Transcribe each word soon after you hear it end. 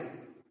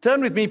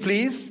Turn with me,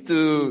 please,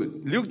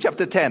 to Luke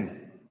chapter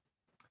 10.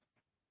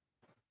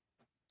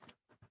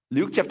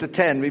 Luke chapter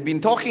 10. We've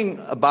been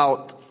talking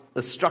about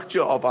the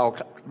structure of our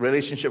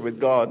relationship with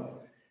God.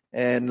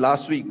 And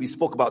last week we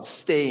spoke about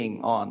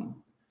staying on.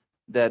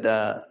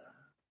 That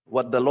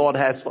what the Lord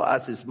has for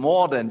us is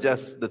more than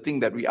just the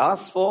thing that we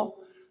ask for.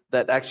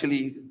 That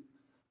actually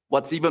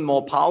what's even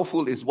more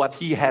powerful is what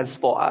He has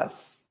for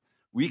us.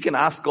 We can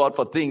ask God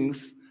for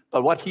things,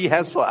 but what He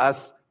has for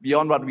us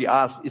beyond what we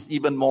ask is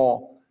even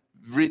more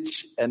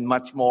rich and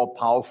much more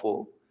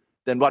powerful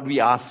than what we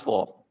ask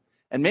for.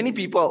 And many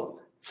people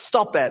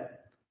stop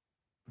at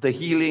the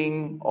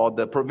healing or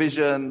the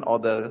provision or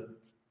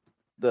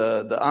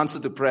the answer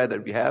to prayer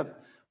that we have.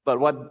 But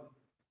what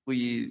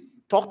we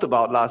talked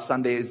about last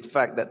Sunday is the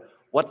fact that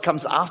what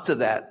comes after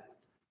that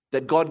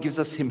God gives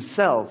us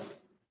Himself,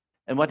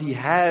 and what He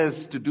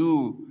has to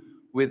do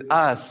with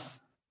us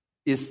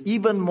is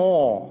even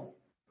more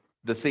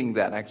the thing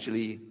that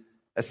actually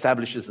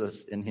establishes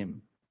us in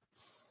Him.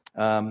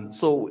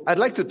 So I'd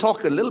like to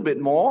talk a little bit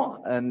more,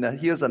 and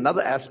here's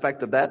another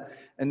aspect of that.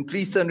 And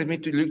please turn with me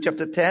to Luke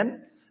chapter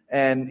 10,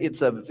 and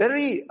it's a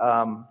very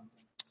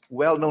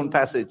well-known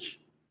passage.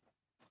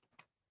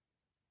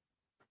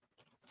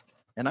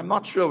 And I'm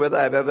not sure whether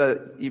I've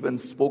ever even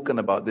spoken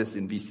about this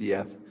in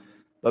BCF.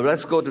 But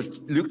let's go to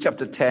Luke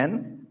chapter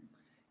 10,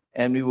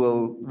 and we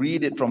will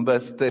read it from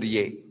verse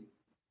 38.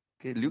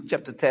 Okay, Luke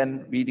chapter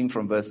 10, reading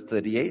from verse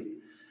 38.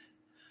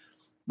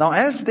 Now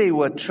as they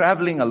were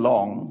traveling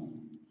along,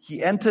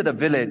 He entered a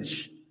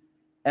village,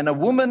 and a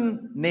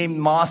woman named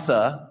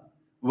Martha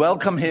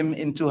welcomed Him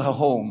into her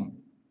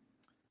home.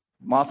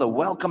 Martha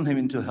welcomed Him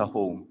into her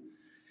home.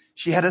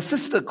 She had a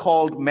sister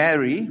called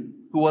Mary,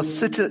 who was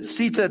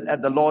seated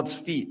at the Lord's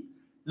feet,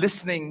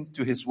 listening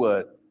to His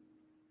word.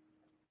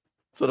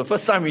 So the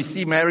first time we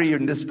see Mary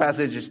in this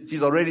passage,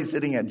 she's already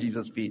sitting at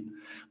Jesus' feet.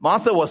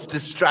 Martha was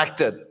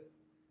distracted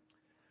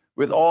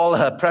with all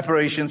her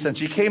preparations, and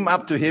she came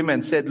up to Him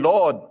and said,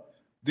 "Lord,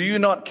 do you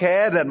not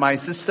care that my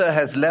sister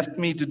has left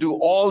me to do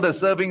all the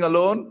serving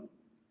alone?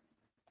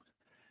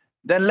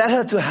 Then let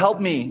her to help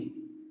me."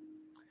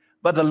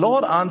 But the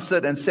Lord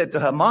answered and said to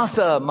her,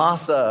 "Martha,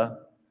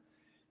 Martha,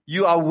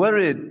 you are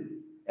worried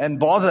and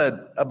bothered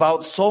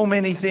about so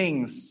many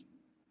things.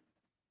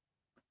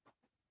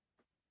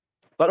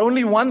 But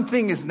only one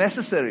thing is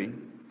necessary.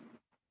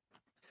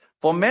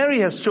 For Mary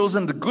has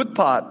chosen the good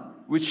part,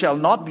 which shall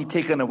not be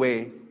taken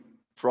away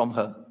from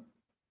her."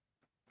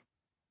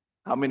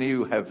 How many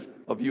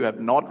of you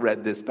have not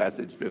read this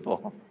passage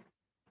before?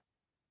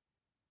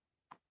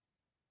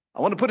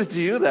 I want to put it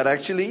to you that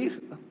actually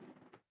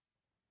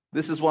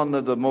this is one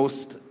of the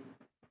most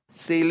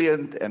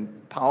salient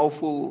and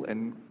powerful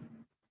and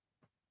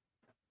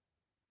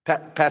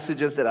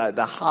passages that are at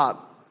the heart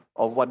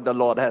of what the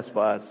Lord has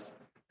for us.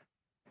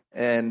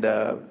 And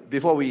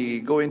before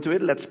we go into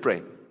it, let's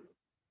pray.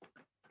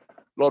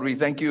 Lord, we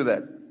thank You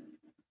that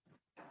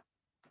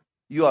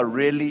You are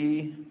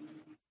really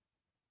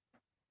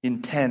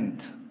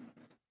intent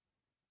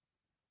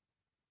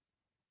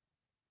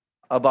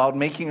about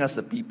making us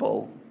a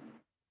people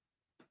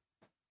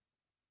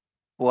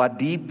who are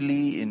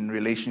deeply in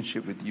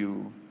relationship with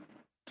You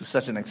to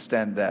such an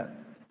extent that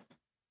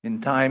in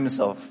times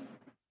of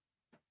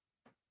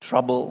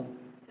trouble,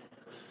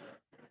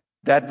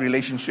 that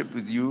relationship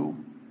with You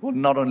will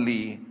not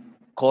only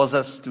cause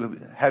us to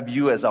have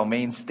You as our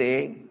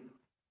mainstay,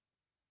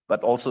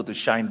 but also to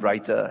shine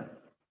brighter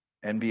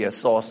and be a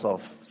source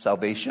of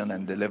salvation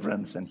and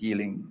deliverance and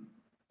healing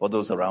for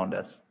those around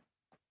us.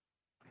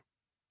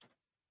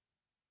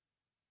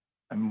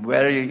 I'm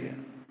very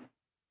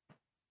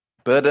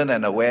burdened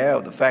and aware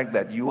of the fact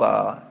that You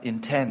are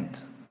intent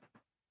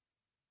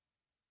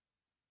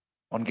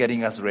on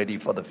getting us ready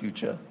for the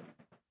future.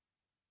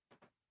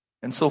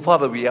 And so,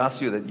 Father, we ask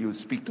You that You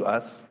speak to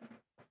us,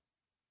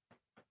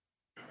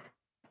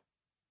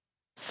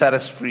 set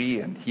us free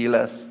and heal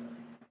us,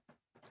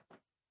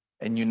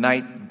 and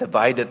unite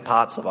divided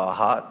parts of our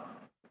heart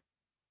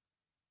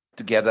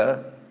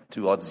together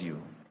towards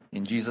You.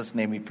 In Jesus'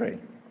 name we pray.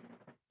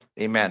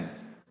 Amen.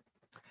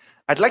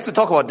 I'd like to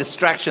talk about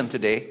distraction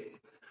today,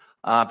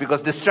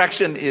 because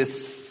distraction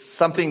is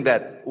something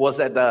that was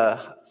at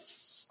the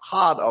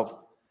heart of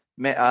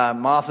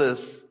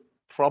Martha's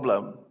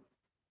problem.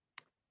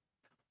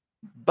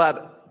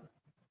 But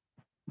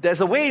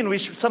there's a way in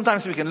which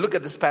sometimes we can look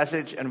at this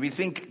passage and we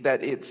think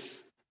that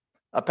it's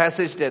a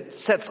passage that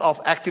sets off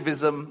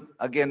activism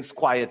against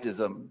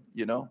quietism,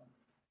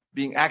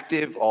 being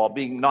active or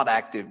being not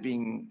active,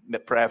 being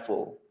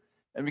prayerful.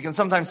 And we can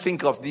sometimes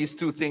think of these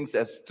two things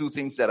as two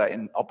things that are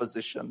in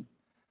opposition.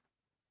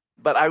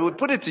 But I would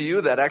put it to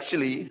you that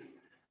actually,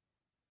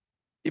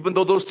 even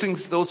though those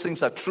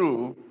things are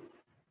true,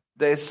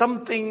 there is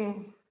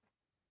something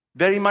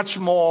very much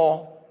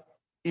more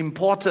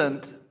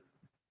important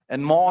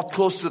and more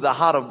close to the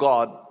heart of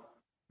God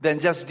than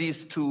just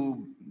these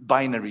two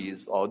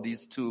binaries or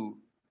these two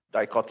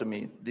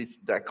dichotomies, this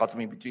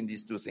dichotomy between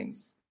these two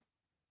things.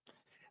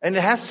 And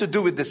it has to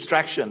do with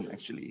distraction,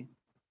 actually.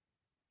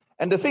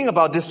 And the thing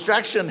about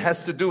distraction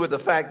has to do with the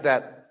fact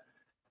that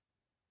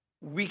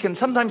we can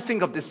sometimes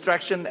think of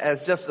distraction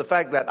as just the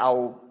fact that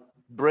our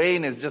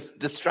brain is just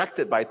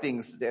distracted by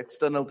things, the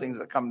external things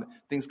that come,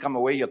 things come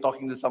away. You're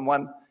talking to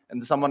someone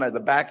and someone at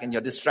the back and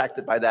you're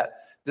distracted by that.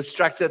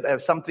 Distracted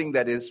as something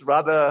that is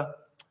rather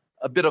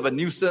a bit of a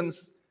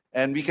nuisance,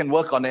 and we can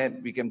work on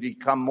it. We can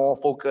become more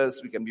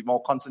focused. We can be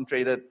more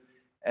concentrated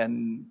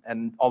and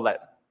all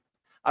that.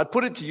 I'd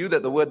put it to you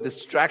that the word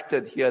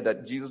distracted here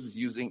that Jesus is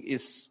using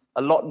is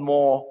a lot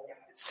more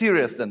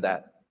serious than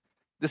that.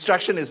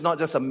 Distraction is not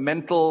just a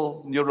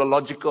mental,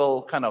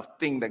 neurological kind of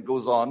thing that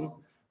goes on,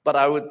 but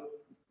I would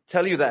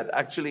tell you that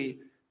actually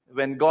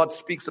when God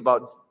speaks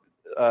about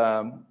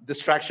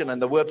distraction,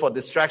 and the word for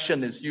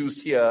distraction is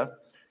used here,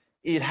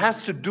 it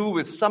has to do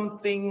with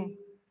something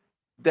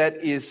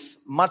that is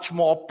much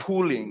more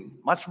pulling,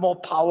 much more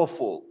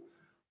powerful,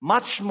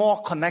 much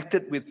more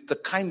connected with the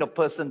kind of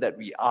person that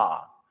we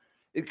are.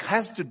 It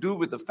has to do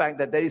with the fact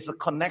that there is a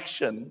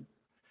connection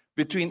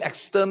between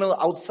external,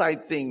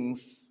 outside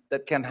things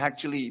that can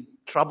actually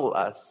trouble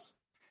us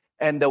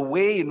and the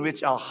way in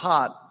which our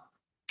heart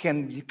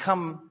can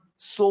become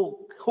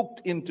so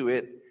hooked into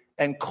it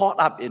and caught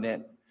up in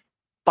it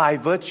by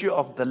virtue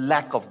of the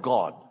lack of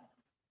God.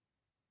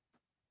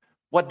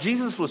 What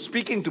Jesus was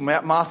speaking to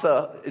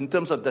Martha in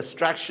terms of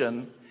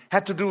distraction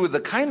had to do with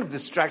the kind of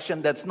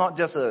distraction that's not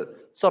just a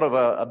sort of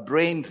a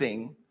brain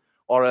thing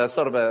or a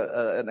sort of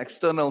an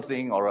external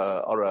thing or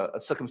a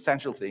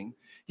circumstantial thing.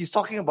 He's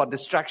talking about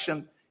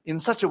distraction in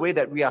such a way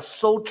that we are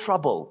so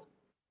troubled,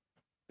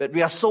 that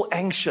we are so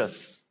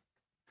anxious,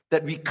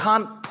 that we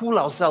can't pull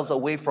ourselves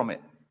away from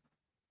it.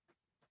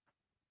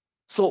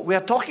 So we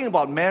are talking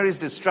about Mary's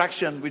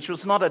distraction, which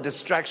was not a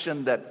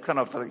distraction that kind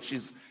of like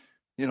she's,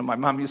 my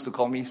mom used to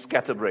call me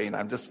scatterbrain.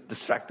 I'm just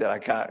distracted. I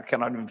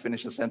cannot even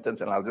finish a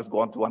sentence and I'll just go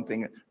on to one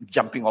thing,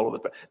 jumping all over the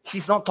place.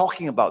 He's not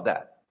talking about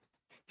that.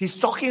 He's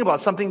talking about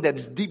something that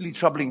is deeply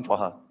troubling for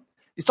her.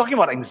 He's talking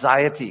about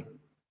anxiety.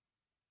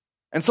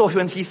 And so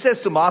when he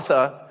says to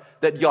Martha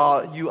that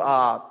you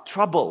are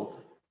troubled,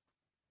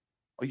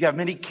 or you have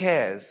many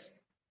cares,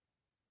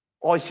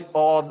 or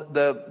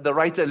the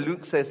writer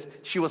Luke says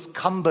she was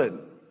cumbered,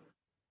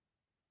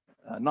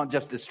 not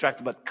just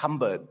distracted, but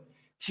cumbered.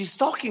 He's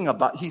talking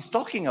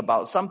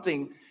about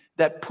something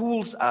that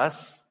pulls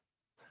us,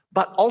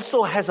 but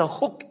also has a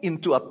hook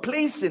into a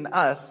place in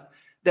us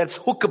that's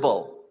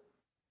hookable,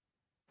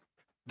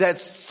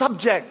 that's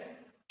subject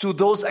to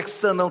those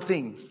external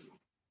things.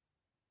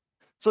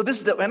 So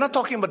we're not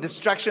talking about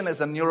distraction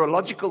as a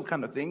neurological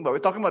kind of thing, but we're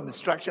talking about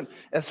distraction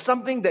as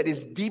something that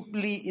is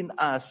deeply in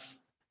us,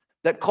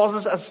 that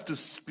causes us to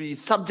be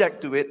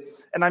subject to it.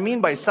 And I mean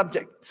by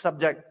subject,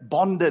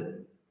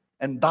 bonded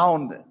and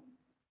bound,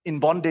 in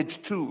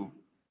bondage to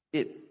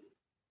it.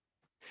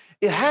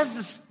 It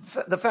has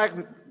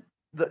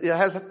it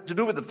has to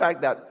do with the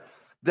fact that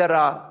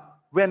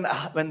when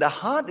the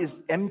heart is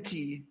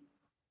empty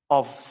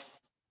of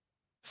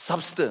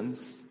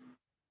substance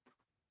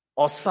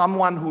or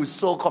someone who is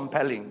so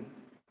compelling,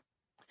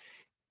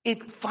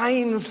 it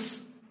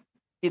finds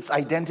its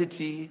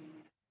identity,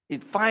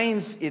 it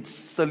finds its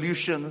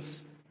solution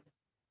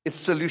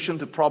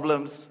to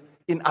problems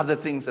in other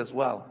things as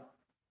well.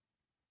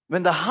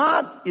 When the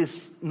heart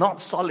is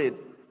not solid,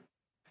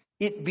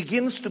 it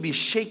begins to be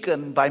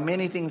shaken by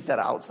many things that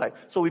are outside.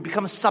 So we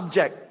become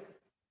subject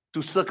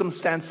to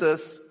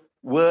circumstances,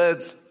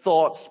 words,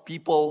 thoughts,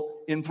 people,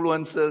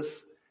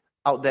 influences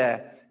out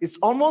there. It's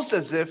almost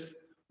as if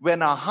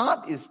when our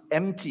heart is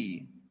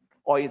empty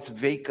or it's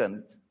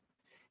vacant,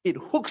 it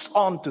hooks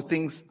on to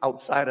things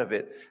outside of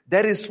it.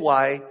 That is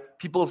why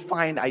people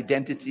find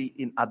identity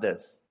in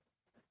others.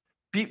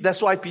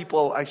 That's why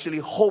people actually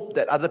hope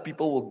that other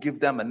people will give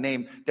them a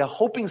name. They're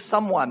hoping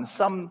someone,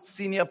 some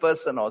senior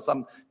person or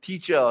some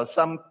teacher or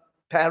some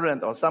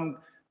parent or some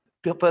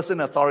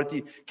person in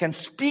authority can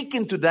speak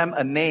into them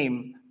a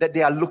name that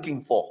they are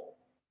looking for.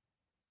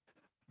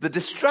 The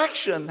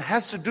distraction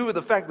has to do with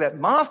the fact that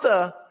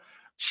Martha,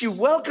 she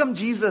welcomed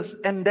Jesus,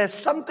 and there's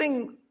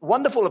something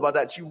wonderful about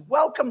that. She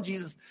welcomed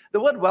Jesus. The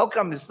word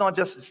welcome is not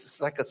just it's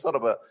like a sort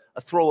of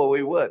a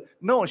throwaway word.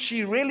 No,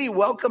 she really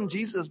welcomed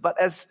Jesus, but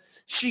as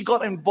she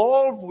got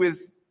involved with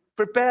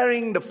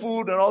preparing the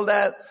food and all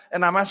that,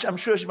 and I'm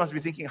sure she must be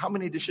thinking, how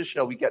many dishes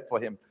shall we get for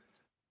him?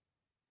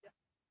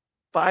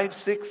 5,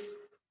 6?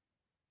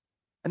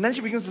 And then she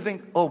begins to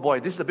think, oh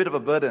boy, this is a bit of a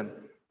burden.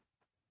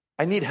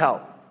 I need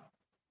help.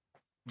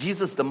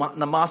 Jesus, the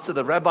master,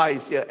 the rabbi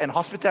is here, and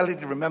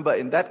hospitality, remember,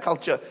 in that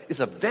culture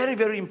is a very,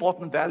 very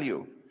important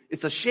value.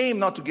 It's a shame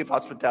not to give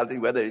hospitality,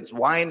 whether it's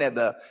wine at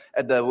the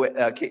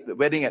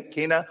wedding at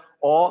Cana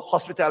or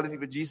hospitality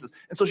with Jesus.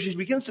 And so she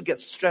begins to get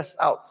stressed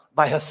out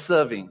by her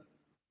serving.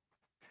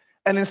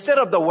 And instead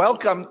of the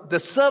welcome, the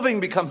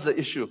serving becomes the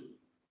issue.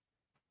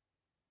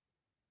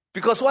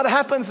 Because what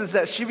happens is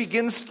that she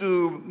begins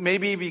to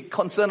maybe be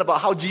concerned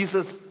about how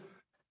Jesus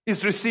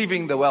is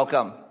receiving the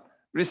welcome,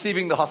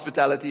 receiving the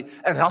hospitality,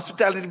 and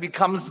hospitality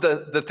becomes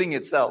the thing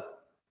itself.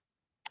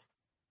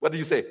 What do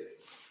you say?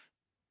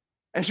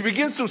 And she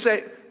begins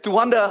to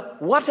wonder,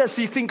 what does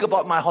he think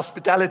about my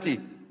hospitality?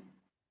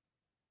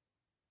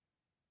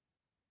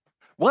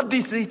 What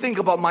does he think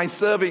about my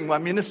serving, my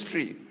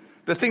ministry,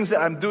 the things that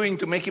I'm doing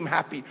to make him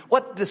happy?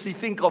 What does he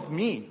think of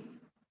me?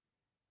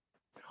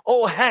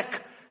 Oh,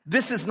 heck,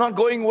 this is not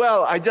going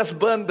well. I just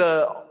burned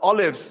the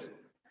olives.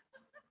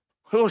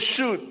 Oh,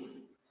 shoot.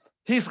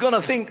 He's going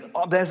to think,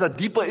 oh, there's a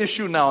deeper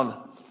issue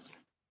now.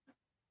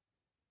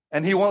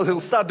 And he'll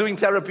start doing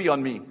therapy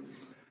on me.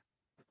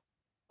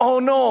 Oh,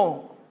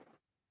 no.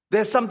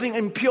 There's something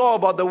impure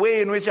about the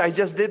way in which I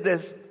just did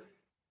this.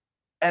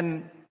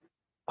 And,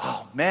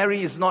 oh,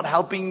 Mary is not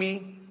helping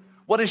me.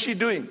 What is she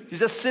doing? She's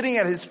just sitting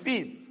at his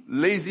feet.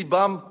 Lazy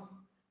bum.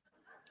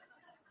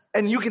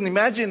 And you can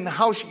imagine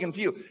how she can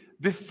feel.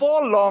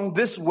 Before long,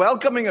 this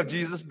welcoming of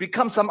Jesus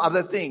becomes some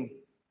other thing.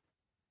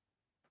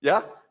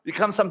 Yeah?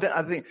 Becomes something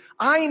other thing.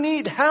 I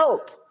need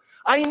help.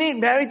 I need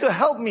Mary to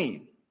help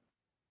me.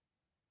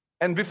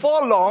 And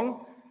before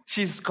long,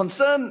 she's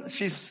concerned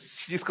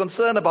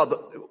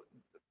about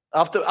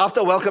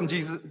after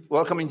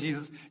welcoming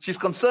Jesus, she's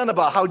concerned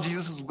about how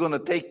Jesus is going to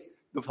take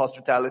with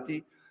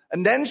hospitality.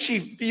 And then she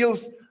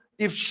feels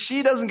if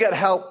she doesn't get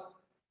help,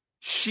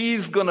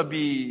 she's going to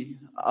be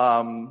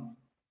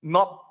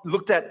not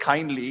looked at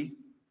kindly.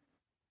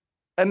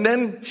 And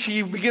then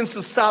she begins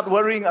to start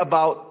worrying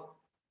about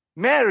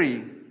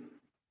Mary,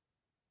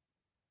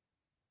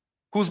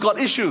 who's got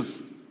issues,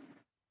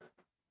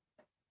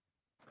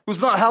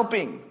 who's not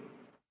helping.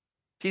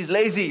 She's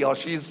lazy or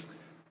she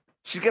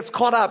gets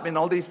caught up in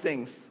all these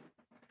things.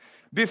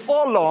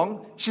 Before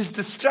long, she's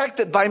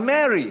distracted by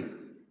Mary.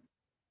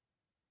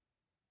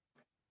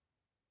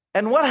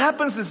 And what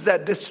happens is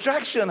that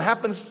distraction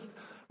happens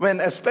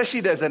when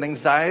especially there's an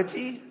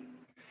anxiety.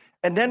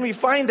 And then we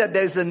find that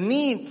there's a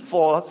need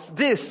for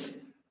this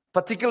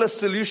particular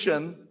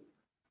solution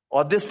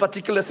or this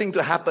particular thing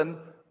to happen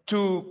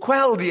to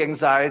quell the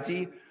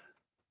anxiety.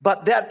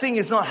 But that thing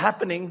is not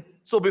happening.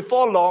 So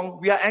before long,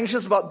 we are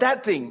anxious about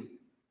that thing.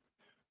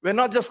 We're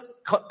not just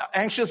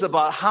anxious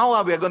about how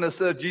are we going to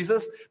serve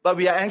Jesus, but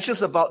we are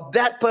anxious about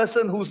that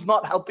person who's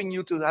not helping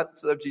you to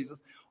serve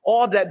Jesus.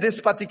 Or that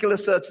this particular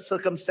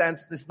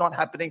circumstance is not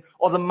happening,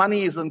 or the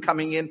money isn't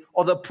coming in,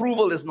 or the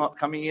approval is not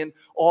coming in,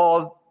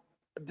 or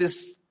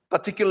this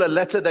particular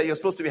letter that you're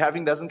supposed to be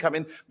having doesn't come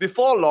in.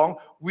 Before long,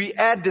 we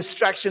add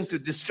distraction to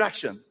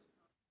distraction.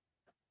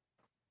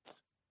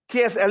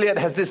 T.S. Eliot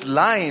has this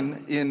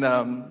line in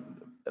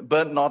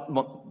Burnt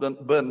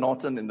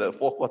Norton in the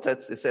Four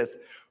Quartets. It says,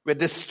 we're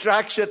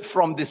distracted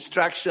from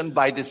distraction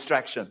by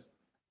distraction.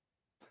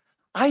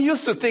 I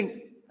used to think,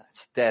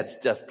 Dad's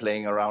just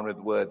playing around with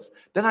words.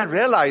 Then I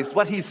realized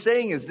what he's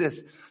saying is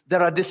this.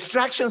 There are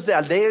distractions, there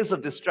are layers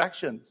of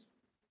distractions.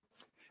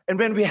 And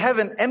when we have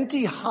an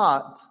empty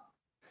heart,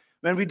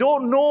 when we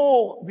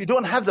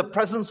don't have the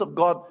presence of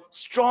God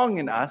strong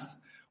in us,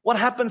 what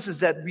happens is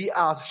that we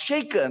are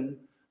shaken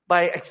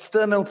by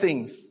external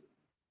things,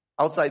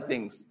 outside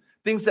things.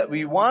 Things that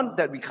we want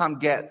that we can't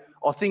get,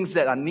 or things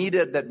that are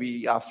needed that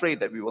we are afraid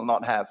that we will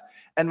not have.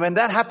 And when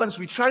that happens,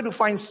 we try to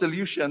find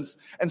solutions.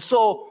 And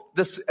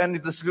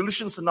if the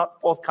solutions are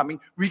not forthcoming,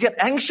 we get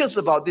anxious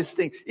about this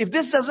thing. If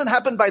this doesn't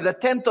happen by the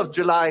 10th of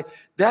July,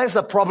 there's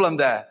a problem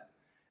there.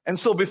 And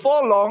so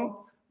before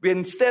long,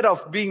 instead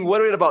of being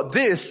worried about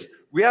this,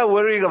 we are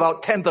worrying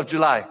about 10th of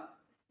July.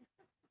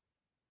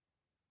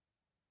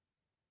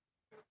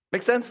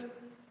 Make sense?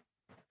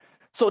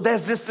 So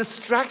there's this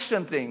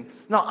distraction thing.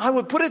 Now, I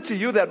would put it to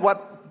you that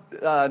what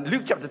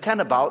Luke chapter 10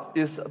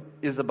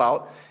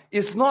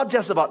 is not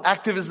just about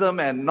activism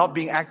and not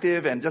being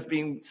active and just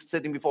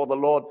sitting before the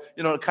Lord,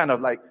 kind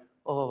of like,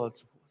 oh,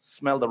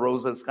 smell the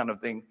roses kind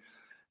of thing.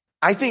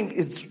 I think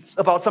it's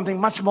about something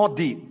much more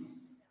deep.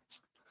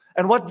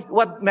 And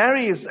what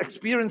Mary is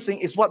experiencing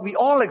is what we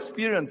all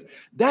experience.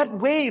 That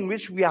way in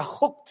which we are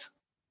hooked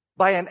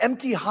by an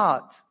empty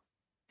heart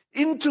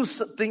into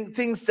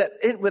things that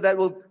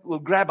will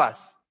grab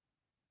us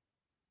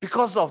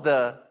because of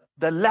the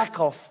lack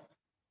of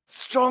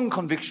strong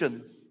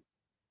convictions,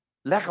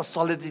 lack of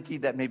solidity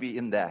that may be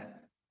in there.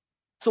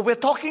 So we're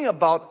talking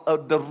about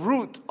the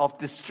root of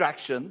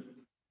distraction,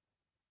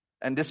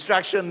 and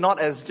distraction not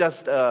as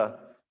just a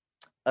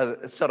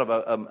sort of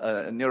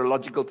a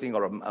neurological thing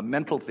or a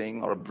mental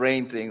thing or a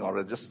brain thing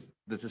or just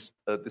this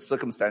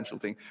circumstantial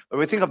thing. But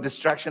we think of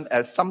distraction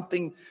as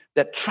something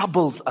that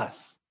troubles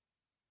us,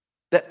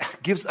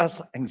 that gives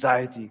us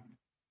anxiety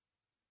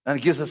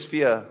and gives us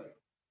fear,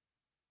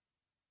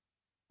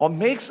 or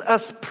makes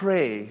us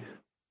prey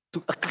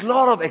to a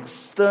lot of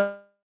external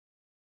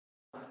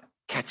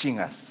catching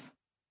us.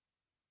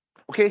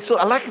 Okay, so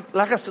I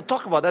like us to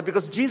talk about that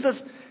because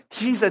Jesus,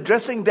 he's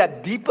addressing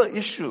that deeper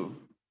issue.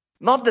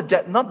 Not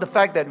the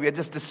fact that we are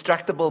just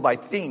distractible by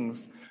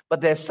things,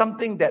 but there's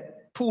something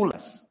that pulls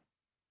us.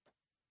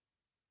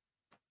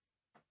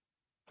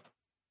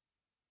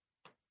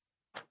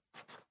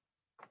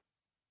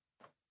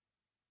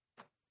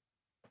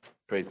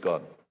 Praise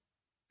God.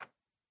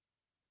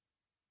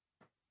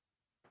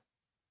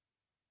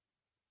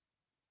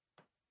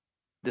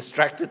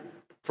 Distracted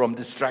from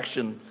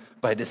distraction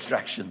by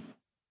distraction.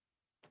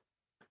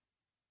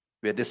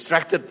 We are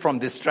distracted from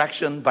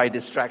distraction by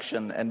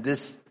distraction. And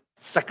this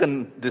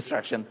second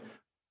distraction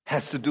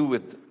has to do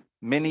with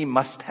many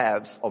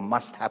must-haves or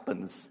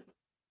must-happens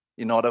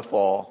in order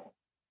for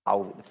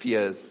our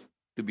fears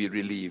to be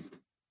relieved.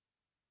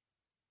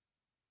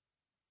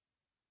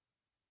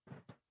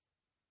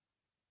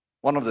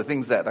 One of the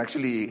things that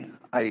actually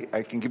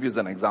I can give you as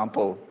an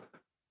example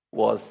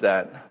was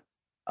that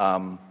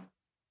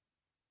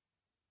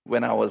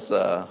when I was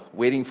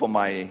waiting for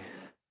my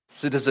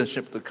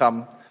citizenship to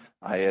come,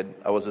 I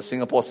was a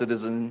Singapore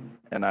citizen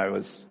and I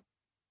was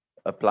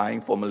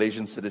applying for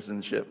Malaysian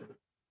citizenship.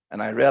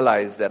 And I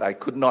realized that I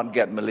could not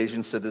get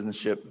Malaysian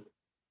citizenship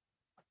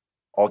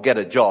or get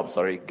a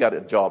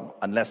job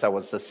unless I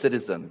was a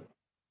citizen.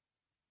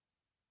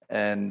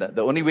 And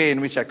the only way in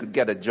which I could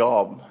get a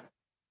job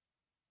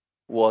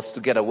was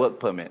to get a work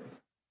permit.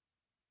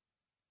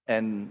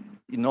 And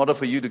in order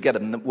for you to get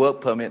a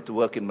work permit to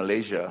work in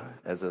Malaysia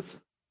as a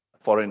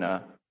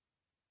foreigner,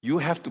 you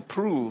have to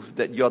prove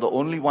that you're the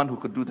only one who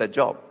could do that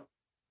job.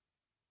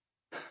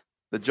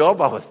 The job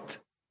I was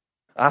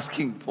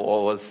asking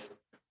for was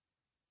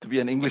to be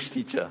an English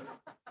teacher.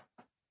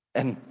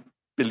 And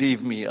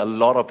believe me, a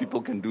lot of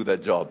people can do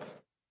that job.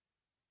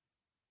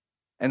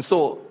 And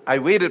so I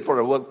waited for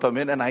a work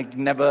permit and I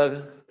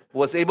never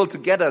was able to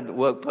get a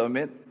work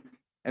permit.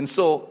 And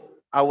so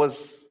I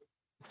was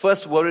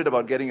first worried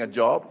about getting a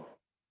job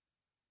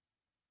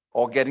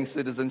or getting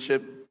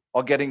citizenship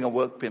or getting a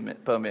work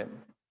permit.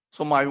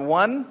 So my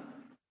one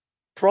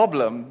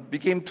problem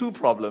became two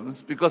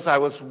problems because I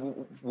was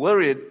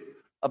worried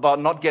about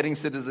not getting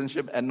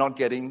citizenship and not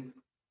getting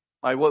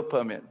my work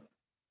permit.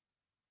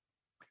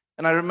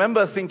 And I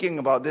remember thinking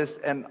about this,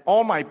 and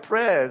all my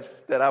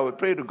prayers that I would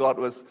pray to God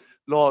was,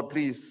 Lord,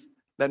 please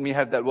let me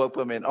have that work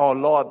permit. Oh,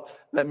 Lord,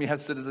 let me have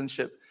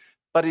citizenship.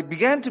 But it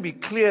began to be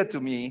clear to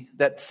me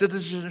that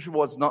citizenship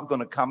was not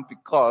going to come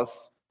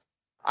because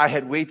I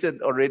had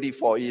waited already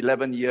for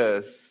 11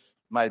 years.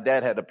 My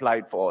dad had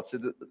applied for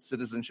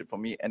citizenship for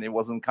me, and it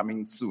wasn't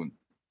coming soon.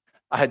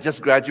 I had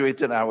just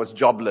graduated and I was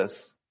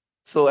jobless.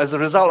 So as a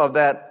result of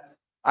that,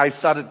 I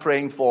started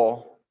praying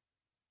for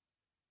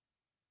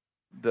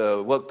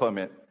the work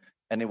permit,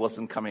 and it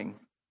wasn't coming.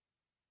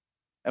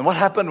 And what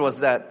happened was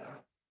that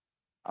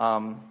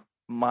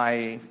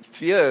my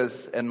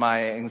fears and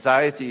my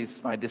anxieties,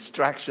 my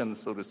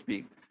distractions, so to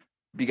speak,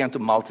 began to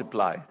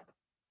multiply.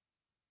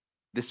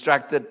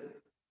 Distracted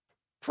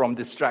from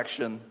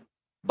distraction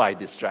by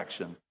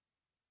distraction.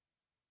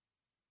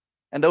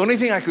 And the only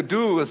thing I could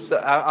do was,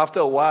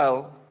 after a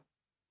while,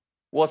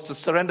 was to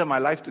surrender my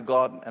life to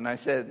God. And I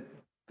said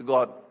to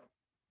God,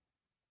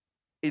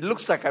 it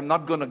looks like I'm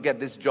not going to get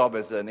this job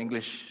as an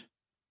English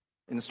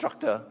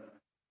instructor.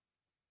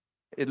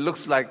 It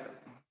looks like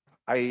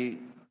I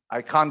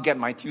can't get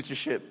my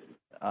tutorship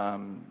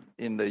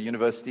in the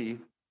university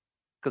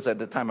because at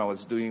the time I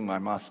was doing my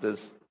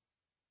master's.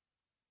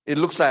 It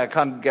looks like I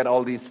can't get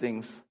all these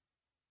things.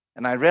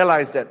 And I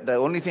realized that the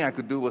only thing I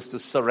could do was to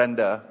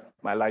surrender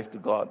my life to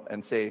God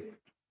and say,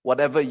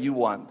 whatever you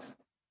want.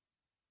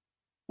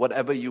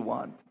 Whatever you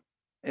want.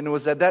 And it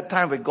was at that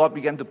time when God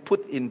began to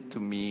put into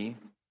me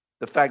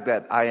the fact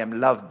that I am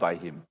loved by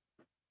Him.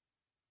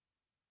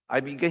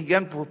 He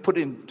began to put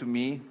into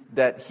me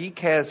that He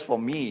cares for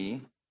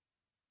me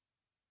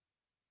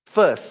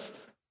first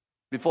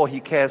before He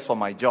cares for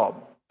my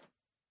job.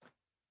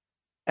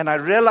 And I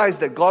realized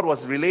that God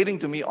was relating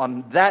to me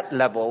on that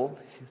level,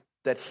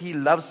 that He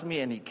loves me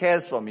and He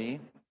cares for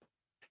me.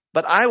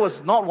 But I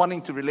was not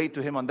wanting to relate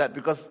to Him on that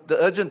because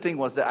the urgent thing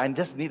was that I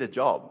just need a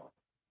job.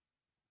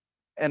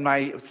 And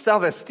my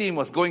self-esteem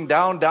was going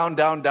down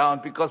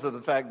because of the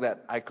fact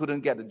that I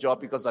couldn't get a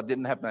job because I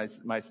didn't have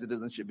my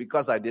citizenship,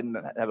 because I didn't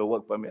have a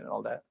work permit and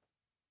all that.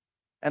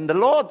 And the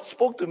Lord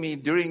spoke to me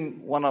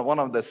during one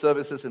of the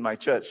services in my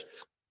church.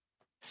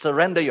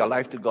 Surrender your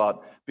life to God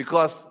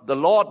because the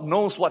Lord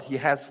knows what He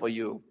has for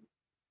you.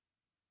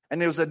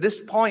 And it was at this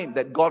point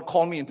that God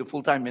called me into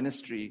full-time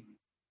ministry.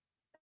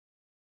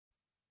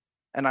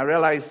 And I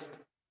realized,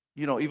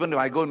 even if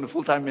I go into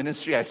full-time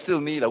ministry, I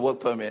still need a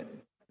work permit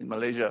in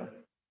Malaysia.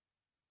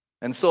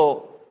 And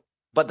so,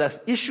 but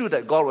the issue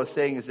that God was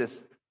saying is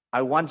this: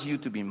 I want you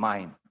to be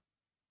mine.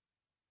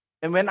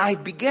 And when I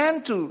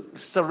began to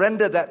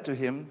surrender that to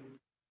Him,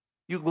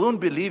 you won't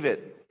believe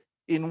it.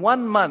 In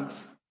 1 month,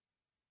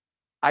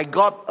 I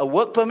got a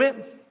work permit,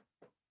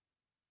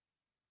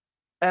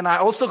 and I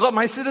also got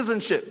my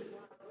citizenship.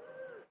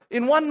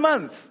 In 1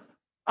 month,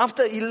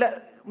 after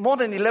more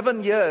than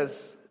 11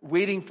 years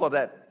waiting for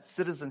that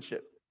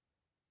citizenship,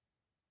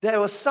 there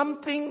was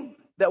something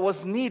that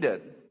was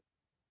needed.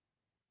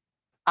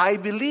 I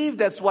believe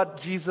that's what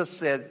Jesus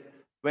said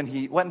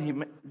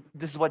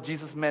this is what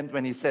Jesus meant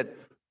when He said,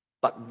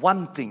 but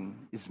one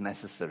thing is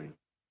necessary.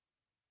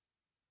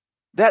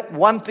 That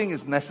one thing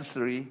is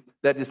necessary,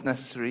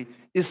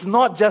 is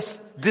not just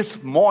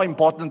this more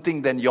important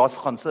thing than your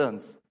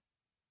concerns.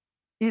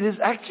 It is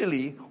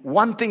actually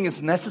one thing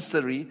is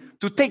necessary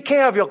to take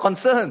care of your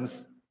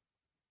concerns.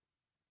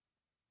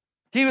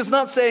 He was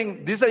not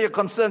saying, these are your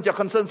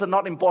concerns are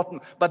not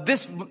important, but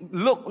this,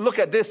 look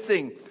at this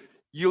thing.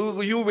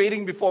 You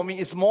waiting before me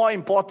is more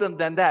important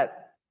than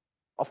that.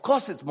 Of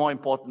course it's more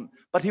important.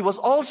 But he was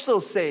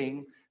also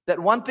saying that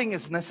one thing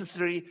is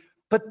necessary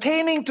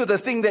pertaining to the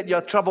thing that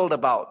you're troubled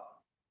about.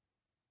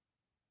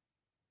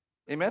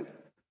 Amen?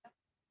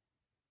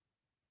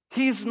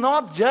 He's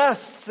not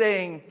just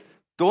saying,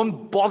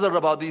 don't bother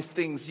about these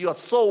things. You are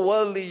so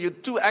worldly, you're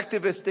too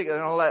activistic and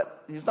all that.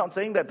 He's not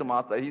saying that to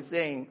Martha. He's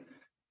saying,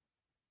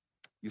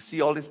 you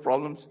see all these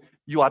problems?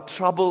 You are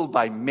troubled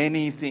by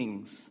many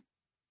things.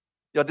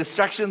 Your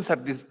distractions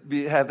have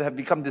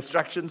become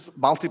distractions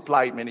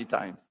multiplied many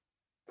times.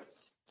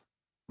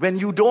 When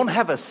you don't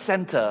have a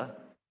center,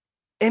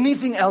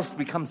 anything else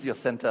becomes your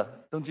center,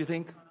 don't you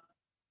think?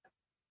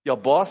 Your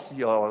boss,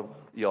 your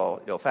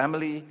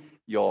family,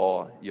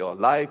 your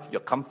life,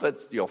 your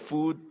comforts, your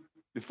food,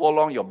 before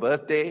long your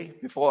birthday,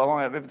 before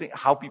long everything,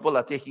 how people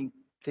are taking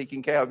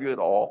care of you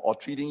or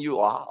treating you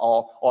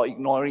or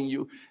ignoring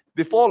you.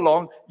 Before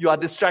long, you are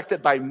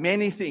distracted by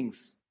many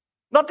things.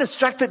 Not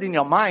distracted in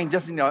your mind,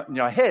 just in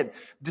your head.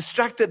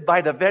 Distracted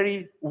by the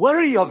very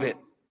worry of it.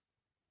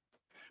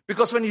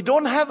 Because when you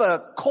don't have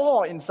a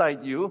core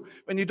inside you,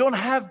 when you don't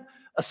have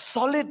a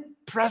solid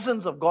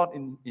presence of God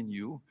in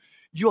you,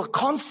 you are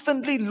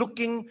constantly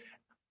looking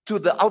to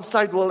the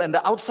outside world, and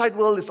the outside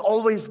world is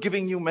always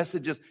giving you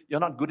messages. You're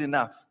not good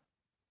enough.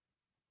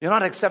 You're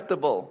not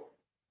acceptable.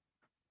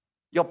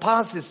 Your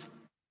past is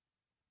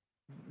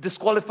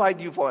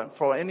disqualified you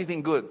for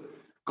anything good.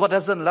 God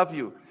doesn't love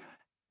you.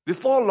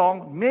 Before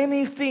long,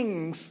 many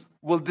things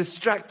will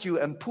distract you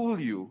and pull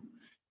you.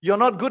 You're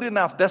not good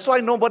enough. That's why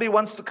nobody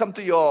wants to come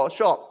to your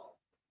shop.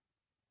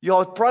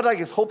 Your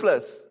product is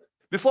hopeless.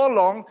 Before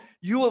long,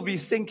 you will be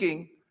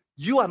thinking,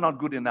 you are not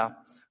good enough.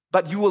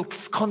 But you will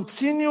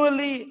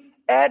continually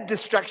add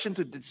distraction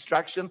to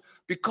distraction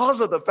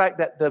because of the fact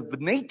that the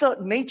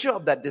nature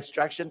of that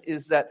distraction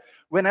is that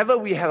whenever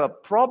we have a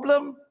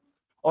problem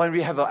or when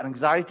we have an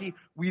anxiety,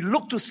 we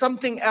look to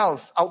something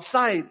else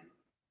outside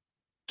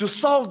to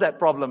solve that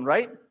problem,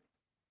 right?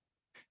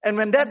 And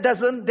when that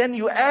doesn't, then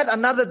you add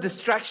another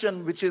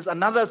distraction, which is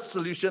another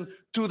solution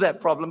to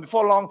that problem.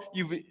 Before long,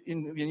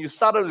 when you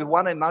started with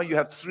one and now you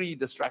have 3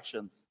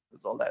 distractions.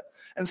 That's all that.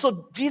 And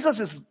so Jesus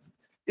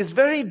is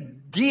very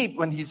deep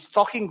when he's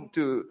talking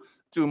to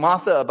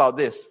Martha about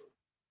this.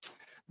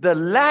 The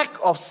lack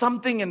of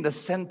something in the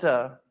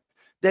center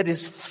that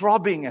is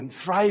throbbing and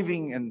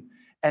thriving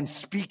and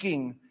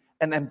speaking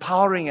and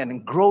empowering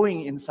and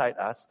growing inside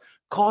us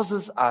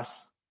causes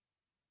us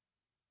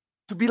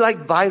to be like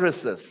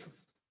viruses.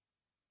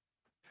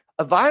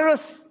 A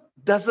virus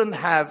doesn't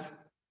have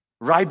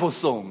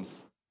ribosomes.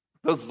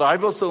 Those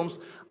ribosomes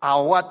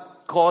are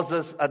what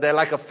causes, they're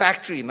like a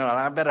factory. No,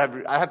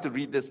 I have to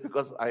read this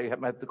because I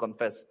have to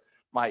confess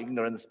my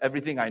ignorance.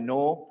 Everything I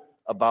know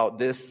about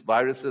this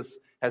viruses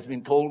has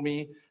been told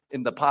me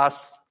in the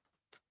past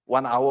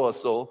 1 hour or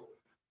so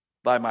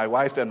by my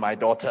wife and my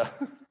daughter.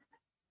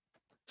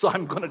 So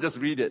I'm going to just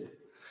read it.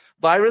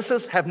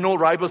 Viruses have no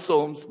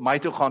ribosomes,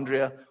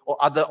 mitochondria, or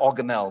other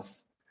organelles.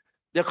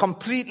 They're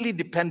completely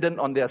dependent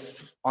on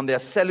their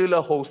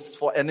cellular hosts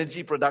for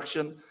energy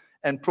production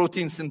and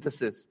protein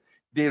synthesis.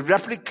 They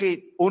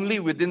replicate only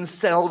within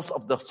cells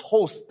of the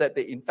host that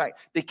they infect.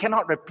 They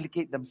cannot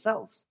replicate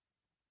themselves.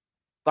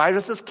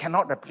 Viruses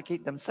cannot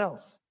replicate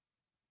themselves.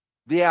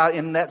 They are,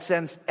 in that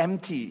sense,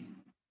 empty.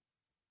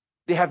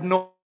 They have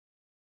no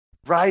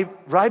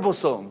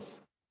ribosomes.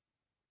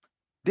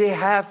 They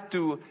have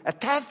to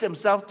attach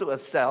themselves to a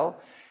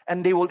cell,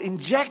 and they will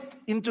inject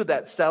into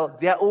that cell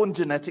their own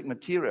genetic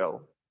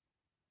material.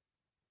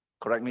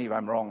 Correct me if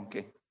I'm wrong,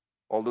 okay?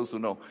 All those who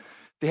know.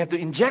 They have to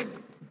inject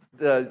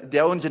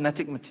their own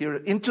genetic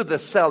material into the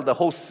cell, the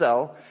host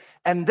cell,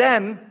 and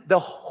then the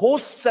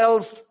host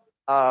cell's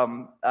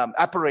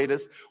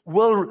apparatus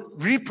will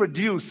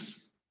reproduce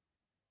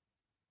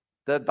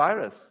the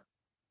virus.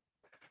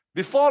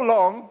 Before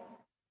long,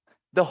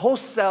 the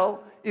host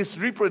cell is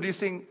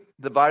reproducing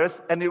the virus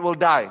and it will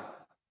die.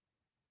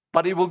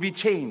 But it will be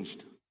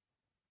changed.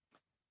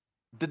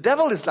 The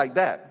devil is like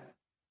that.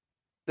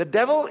 The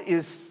devil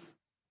is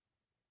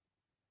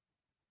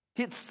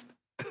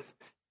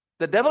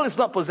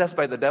not possessed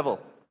by the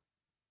devil.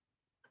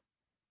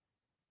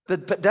 The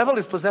devil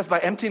is possessed by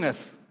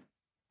emptiness,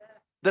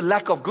 the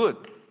lack of good.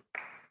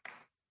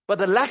 But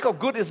the lack of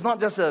good is not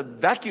just a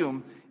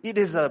vacuum, it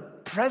is a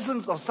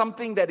presence of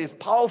something that is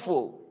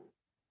powerful.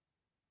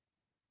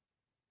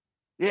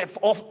 It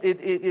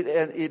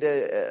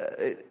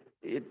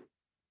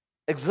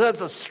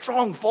exerts a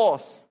strong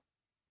force.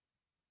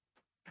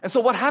 And so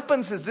what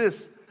happens is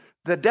this: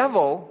 the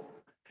devil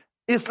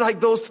is like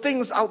those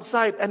things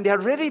outside, and they're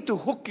ready to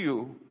hook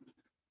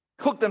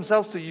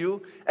themselves to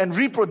you and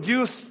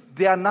reproduce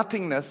their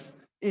nothingness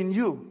in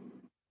you.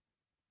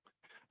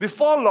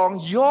 Before long,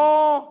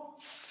 your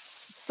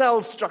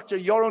cell structure,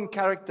 your own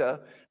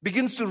character,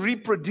 begins to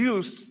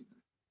reproduce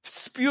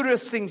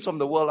spurious things from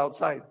the world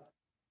outside.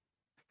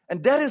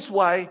 And that is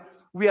why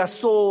we are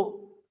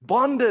so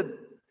bonded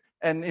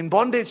and in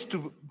bondage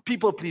to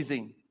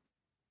people-pleasing.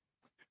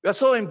 We are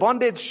so in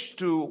bondage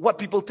to what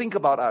people think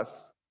about us.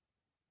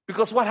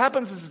 Because what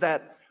happens is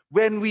that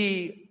when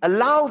we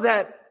allow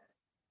that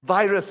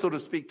virus, so to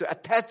speak, to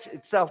attach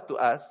itself to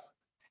us,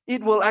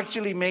 it will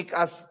actually make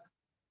us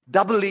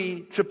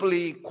doubly,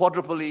 triply,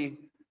 quadruply,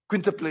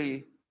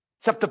 quintuply,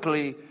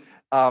 septuply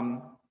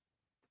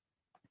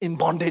in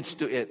bondage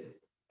to it.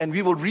 And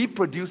we will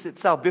reproduce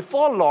itself.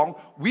 Before long,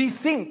 we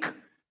think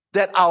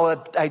that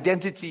our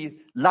identity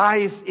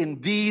lies in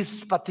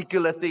these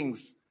particular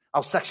things.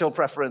 Our sexual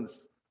preference,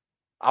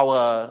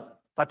 our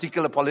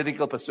particular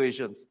political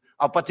persuasions,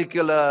 our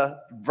particular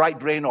right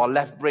brain or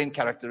left brain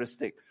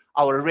characteristic,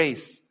 our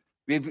race.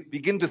 We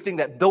begin to think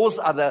that those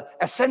are the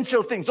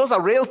essential things. Those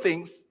are real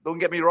things, don't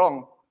get me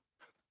wrong.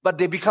 But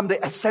they become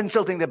the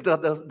essential thing,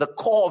 the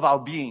core of our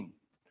being.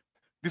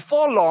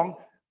 Before long,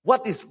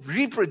 what is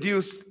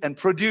reproduced and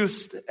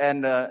produced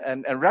and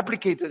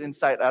replicated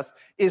inside us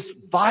is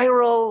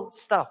viral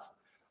stuff.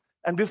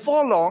 And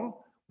before long,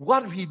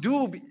 what we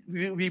do,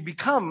 we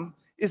become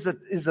is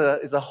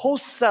a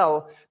host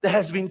cell that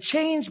has been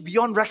changed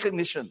beyond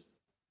recognition.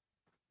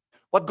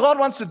 What God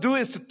wants to do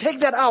is to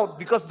take that out,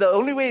 because the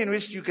only way in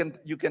which you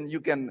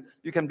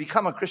can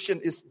become a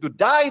Christian is to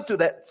die to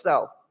that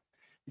cell.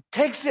 He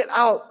takes it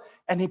out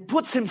and he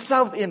puts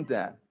himself in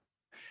there.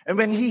 And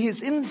when he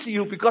is in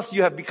you, because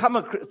you have become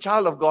a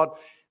child of God,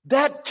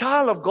 that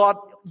child of God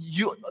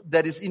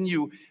that is in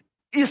you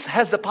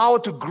has the power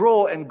to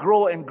grow and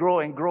grow and grow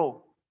and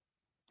grow.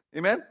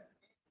 Amen?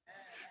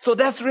 So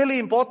that's really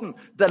important.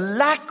 The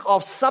lack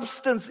of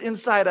substance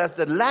inside us,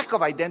 the lack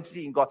of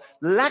identity in God,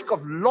 lack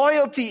of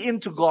loyalty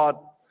into God,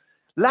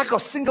 lack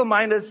of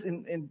single-mindedness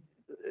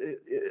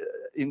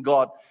in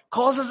God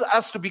causes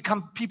us to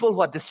become people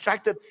who are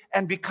distracted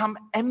and become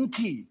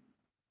empty.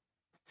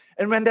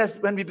 And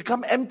when we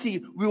become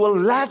empty, we will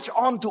latch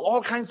on to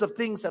all kinds of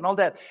things and all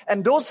that.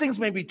 And those things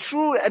may be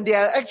true and they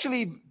are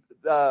actually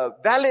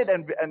valid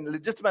and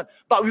legitimate,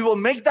 but we will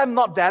make them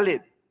not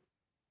valid.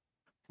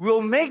 We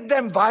will make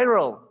them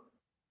viral.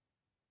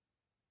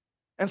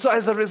 And so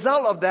as a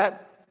result of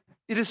that,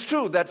 it is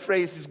true that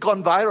phrase is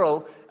gone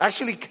viral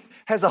actually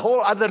has a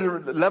whole other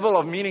level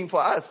of meaning for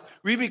us.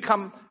 We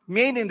become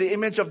made in the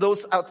image of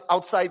those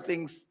outside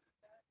things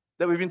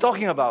that we've been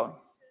talking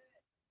about.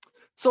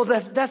 So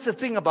that's the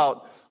thing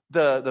about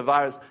the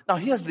virus. Now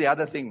here's the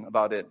other thing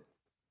about it.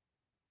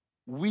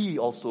 We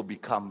also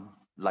become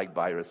like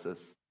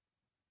viruses.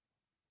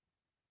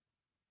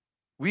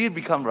 We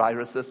become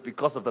viruses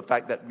because of the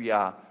fact that we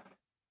are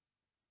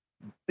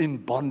in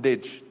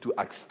bondage to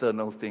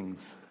external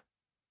things.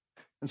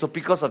 And so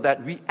because of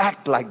that, we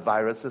act like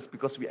viruses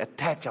because we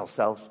attach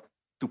ourselves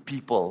to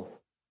people,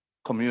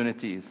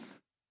 communities,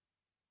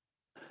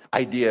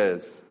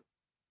 ideas,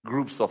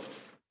 groups of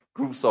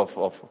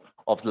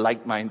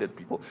like-minded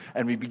people.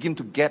 And we begin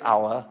to get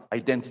our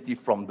identity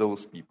from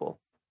those people.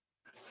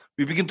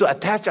 We begin to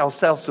attach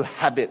ourselves to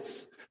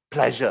habits,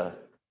 pleasure,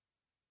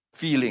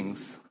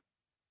 feelings,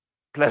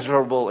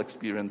 pleasurable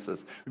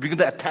experiences. We begin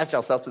to attach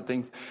ourselves to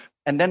things.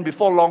 And then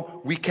before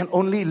long, we can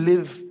only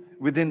live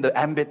within the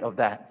ambit of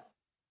that.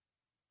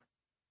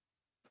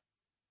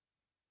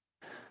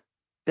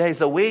 There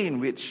is a way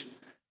in which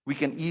we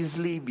can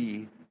easily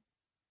be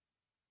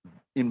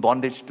in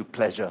bondage to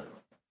pleasure.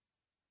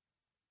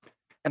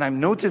 And I've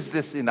noticed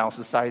this in our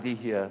society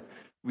here.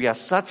 We are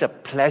such a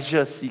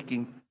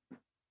pleasure-seeking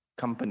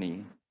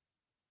company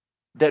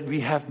that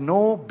we have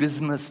no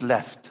business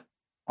left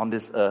on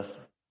this earth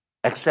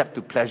except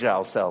to pleasure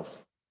ourselves.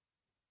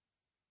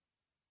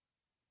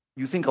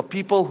 You think of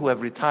people who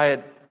have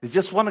retired, they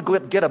just want to go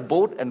get a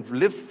boat and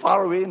live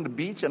far away in the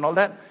beach and all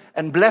that,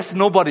 and bless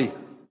nobody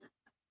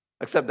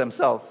except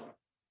themselves.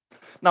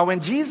 Now,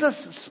 when Jesus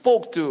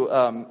spoke to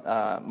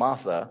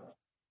Martha,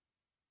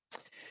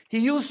 he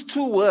used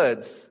two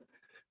words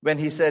when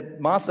he said,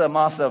 Martha,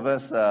 Martha,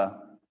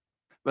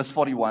 verse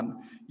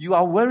 41, you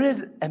are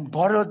worried and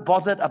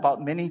bothered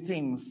about many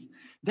things.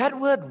 That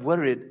word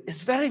worried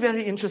is very,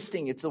 very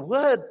interesting. It's a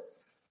word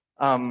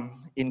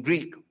in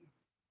Greek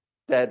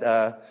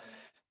that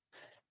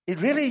it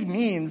really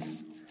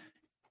means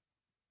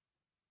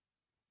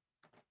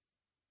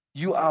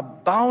you are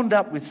bound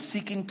up with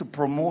seeking to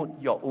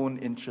promote your own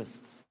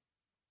interests.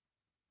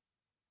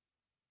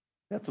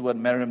 That's the word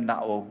merim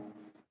nao.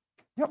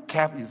 Your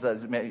cap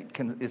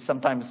is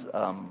sometimes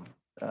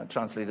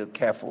translated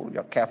careful.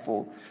 You're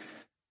careful.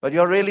 But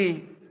you're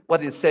really,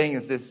 what it's saying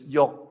is this,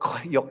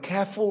 you're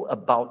careful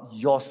about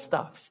your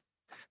stuff.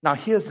 Now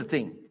here's the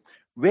thing.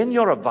 When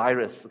you're a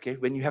virus, okay,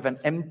 when you have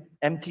an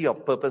empty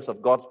of purpose,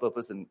 of God's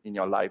purpose in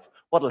your life,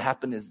 what will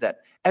happen is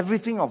that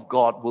everything of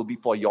God will be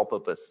for your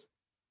purpose.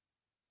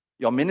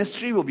 Your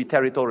ministry will be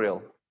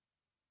territorial.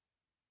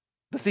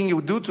 The thing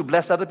you do to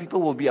bless other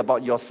people will be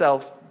about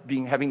yourself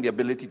having the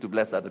ability to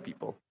bless other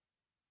people.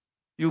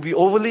 You'll be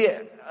overly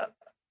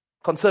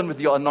concerned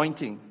with your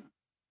anointing.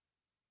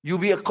 You'll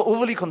be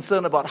overly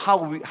concerned about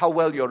how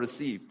well you're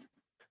received.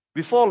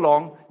 Before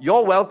long,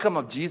 your welcome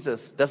of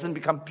Jesus doesn't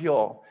become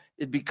pure.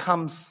 It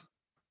becomes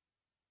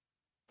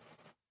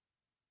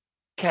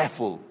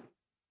careful.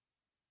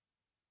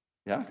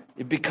 Yeah?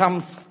 It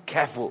becomes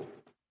careful.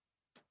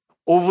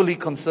 Overly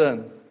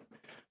concerned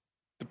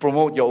to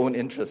promote your own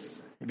interests.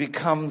 It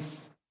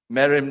becomes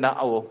merim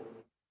na'o.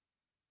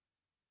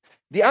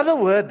 The other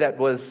word that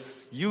was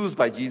used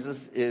by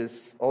Jesus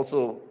is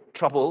also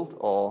troubled,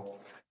 or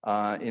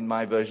in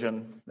my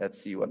version,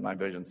 let's see what my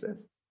version says.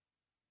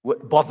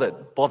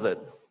 Bothered.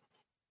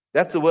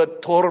 That's the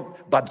word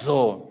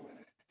torbazo.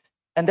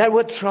 And that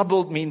word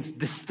troubled means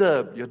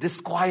disturbed, you're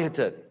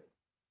disquieted.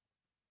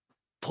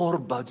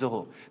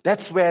 Torbazo.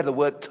 That's where the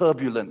word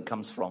turbulent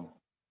comes from.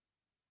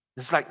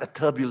 It's like a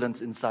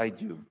turbulence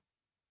inside you.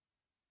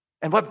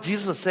 And what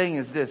Jesus was saying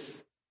is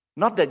this,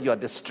 not that you are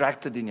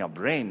distracted in your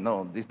brain.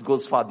 No, this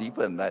goes far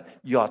deeper than that.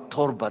 You are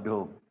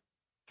torbado.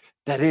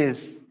 That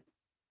is,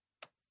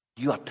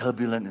 you are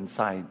turbulent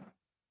inside.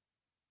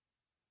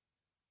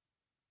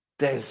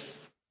 There's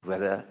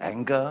whether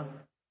anger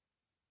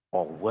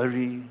or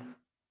worry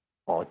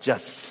or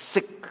just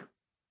sick,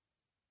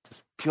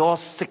 just pure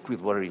sick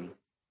with worry.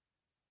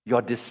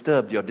 You're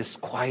disturbed, you're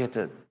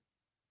disquieted.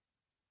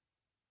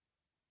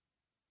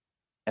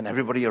 And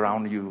everybody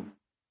around you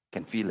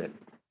can feel it.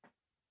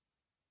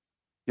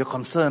 You're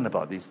concerned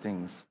about these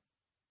things.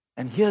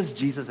 And here's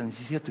Jesus, and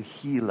he's here to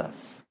heal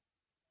us.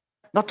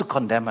 Not to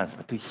condemn us,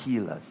 but to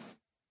heal us.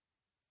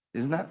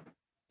 Isn't that?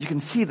 You can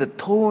see the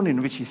tone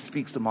in which he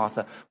speaks to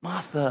Martha.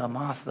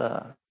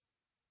 Martha,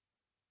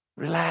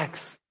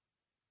 relax.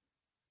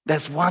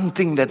 There's one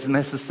thing that's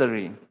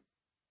necessary.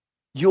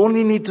 You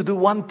only need to do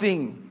one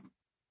thing.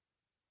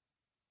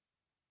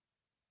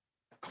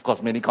 Of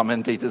course, many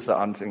commentators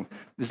are answering,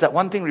 is that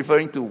one thing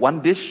referring to one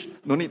dish?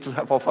 No need to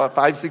have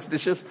 5, 6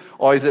 dishes?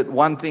 Or is it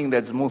one thing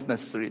that's most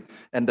necessary?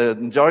 And the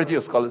majority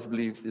of scholars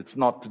believe it's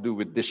not to do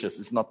with dishes.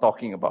 It's not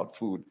talking about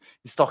food.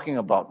 It's talking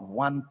about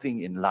one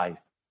thing in life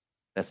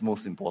that's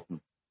most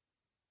important.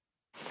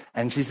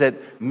 And she said,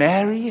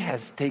 Mary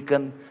has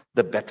taken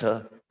the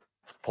better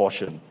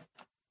portion.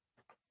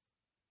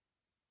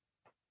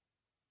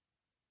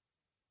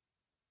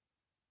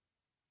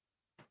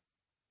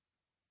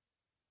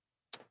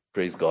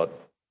 Praise God.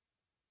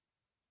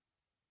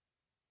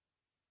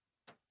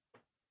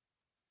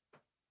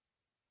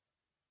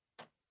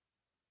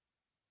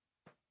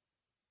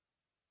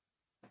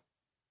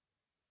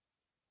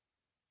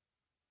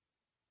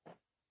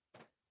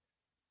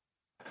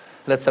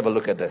 Let's have a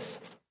look at this.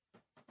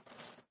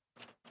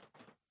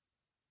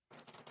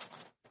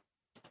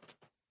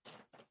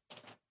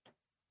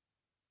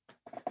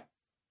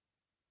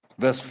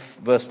 Verse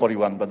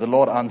 41, but the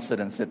Lord answered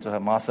and said to her,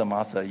 Martha,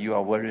 Martha, you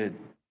are worried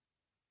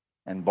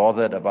and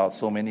bothered about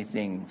so many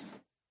things,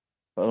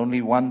 but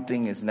only one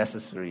thing is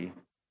necessary.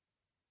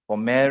 For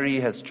Mary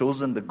has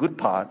chosen the good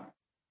part,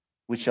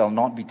 which shall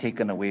not be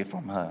taken away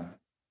from her.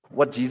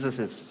 What Jesus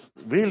is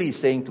really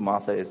saying to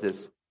Martha is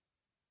this: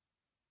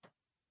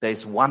 there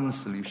is one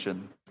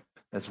solution,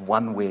 there's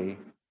one way,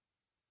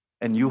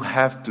 and you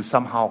have to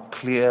somehow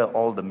clear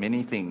all the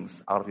many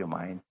things out of your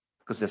mind,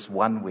 because there's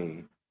one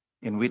way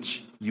in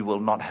which you will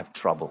not have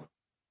trouble.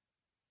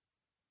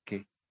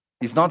 Okay?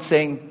 He's not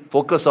saying,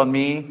 focus on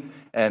me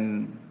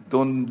and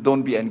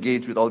don't be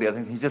engaged with all the other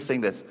things. He's just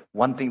saying there's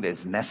one thing that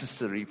is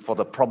necessary for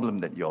the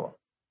problem that you're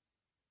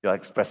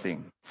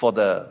expressing, for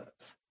the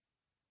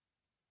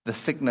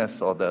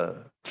sickness or the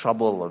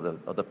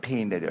trouble or the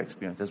pain that you're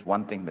experiencing. There's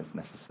one thing that's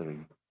necessary.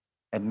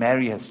 And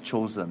Mary has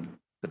chosen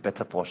the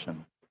better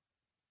portion.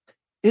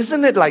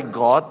 Isn't it like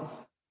God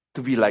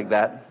to be like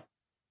that?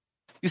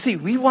 You see,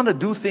 we want to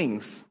do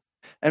things,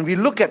 and we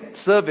look at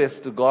service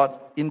to God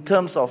in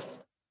terms of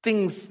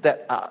things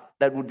that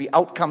would be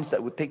outcomes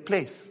that would take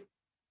place.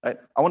 Right?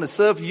 I want to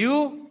serve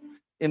you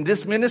in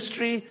this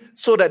ministry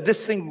so that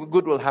this thing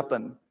good will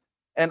happen.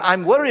 And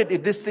I'm worried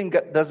if this thing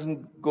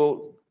doesn't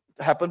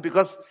happen,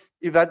 because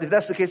if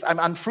that's the case, I'm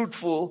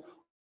unfruitful.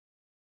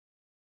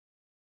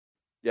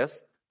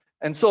 Yes?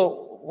 And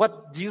so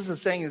what Jesus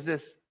is saying is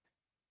this: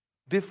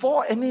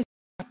 before anything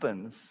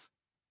happens,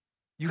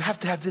 you have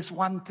to have this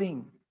one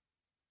thing.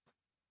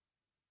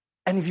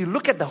 And if you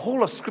look at the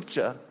whole of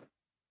Scripture,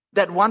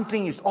 that one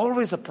thing is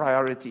always a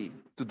priority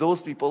to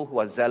those people who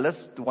are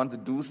zealous, to want to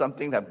do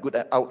something, have good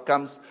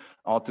outcomes,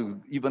 or to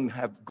even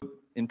have good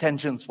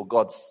intentions for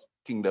God's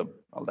kingdom,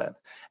 all that.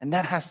 And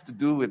that has to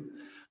do with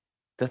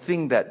the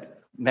thing that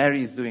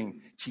Mary is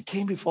doing. She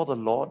came before the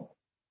Lord,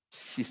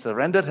 she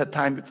surrendered her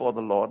time before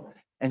the Lord,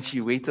 and she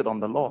waited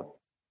on the Lord.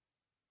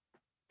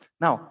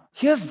 Now,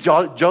 here's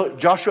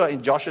Joshua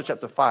in Joshua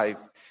chapter 5.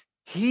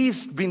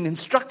 He's been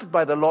instructed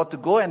by the Lord to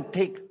go and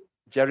take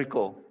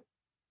Jericho.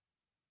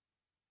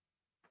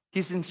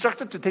 He's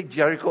instructed to take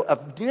Jericho, a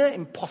near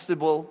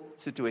impossible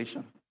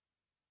situation.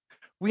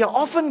 We are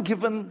often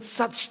given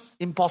such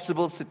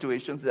impossible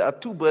situations that are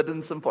too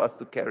burdensome for us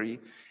to carry.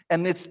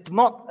 And it's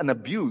not an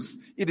abuse.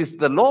 It is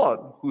the Lord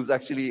who's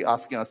actually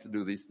asking us to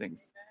do these things.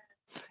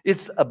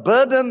 It's a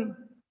burden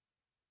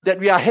that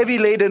we are heavy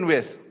laden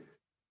with.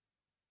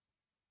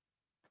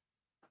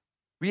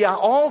 We are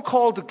all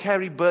called to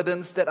carry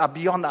burdens that are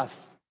beyond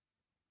us.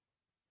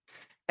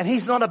 And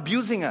He's not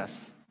abusing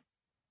us.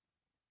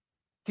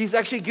 He's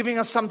actually giving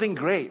us something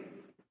great.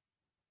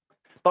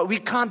 But we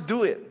can't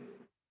do it.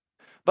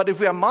 But if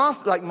we are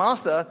like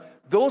Martha,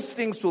 those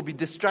things will be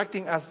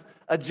distracting us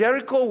a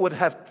Jericho would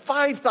have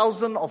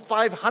 5,000 or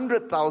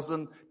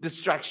 500,000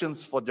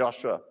 distractions for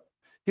Joshua.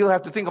 He'll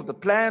have to think of the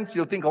plans.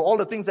 He'll think of all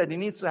the things that he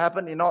needs to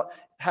happen in order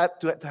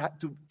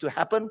to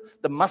happen.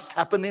 The must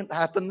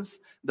happens,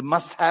 the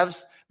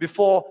must-haves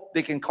before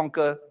they can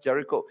conquer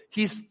Jericho.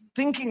 He's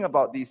thinking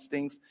about these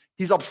things.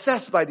 He's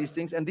obsessed by these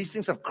things, and these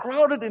things have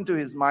crowded into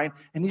his mind,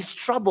 and he's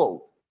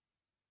troubled.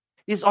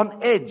 He's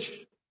on edge.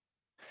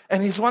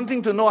 And he's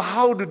wanting to know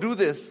how to do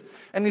this.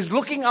 And he's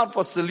looking out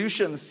for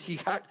solutions. He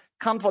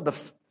can't for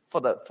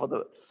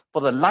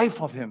the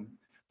life of him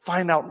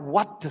find out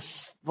what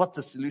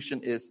the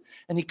solution is.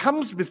 And he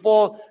comes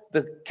before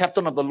the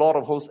captain of the Lord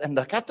of hosts, and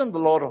the captain of the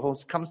Lord of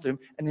hosts comes to him,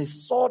 and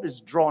his sword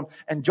is drawn.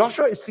 And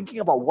Joshua is thinking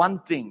about one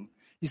thing.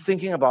 He's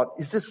thinking about,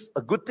 is this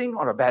a good thing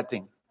or a bad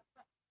thing?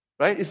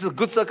 Right? Is this a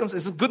good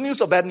circumstance? Is this good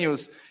news or bad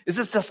news? Is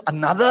this just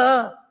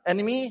another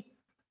enemy?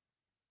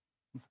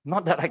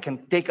 Not that I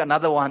can take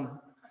another one.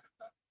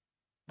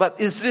 But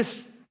is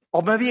this,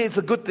 or maybe it's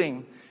a good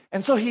thing.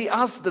 And so he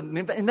asked the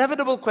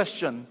inevitable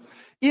question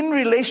in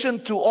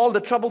relation to all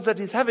the troubles that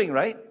he's having,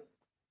 right?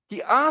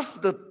 He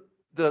asked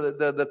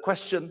the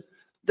question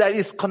that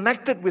is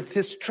connected with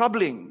his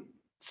troubling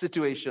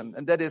situation.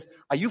 And that is,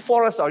 are you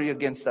for us or are you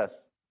against us?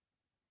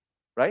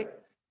 Right?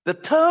 The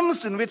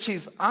terms in which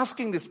he's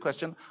asking this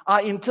question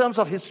are in terms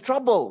of his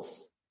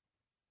troubles,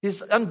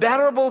 his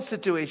unbearable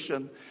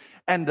situation.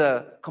 And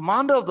the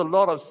commander of the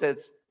Lord of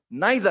says,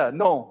 neither,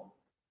 no.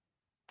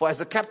 For as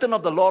the captain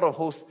of the Lord of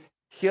hosts,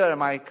 here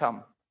am I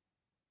come.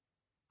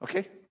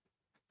 Okay?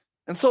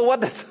 And so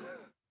what does...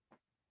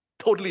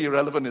 Totally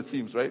irrelevant it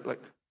seems, right?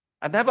 Like,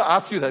 I never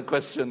asked you that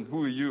question,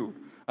 who are you?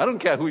 I don't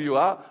care who you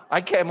are.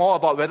 I care more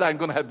about whether I'm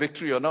going to have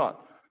victory or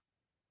not.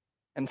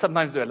 And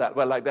sometimes we're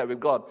like that with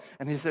God.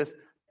 And he says,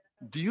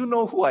 do you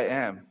know who I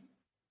am?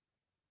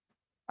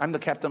 I'm the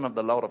captain of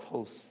the Lord of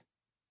hosts.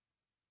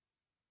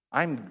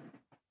 I'm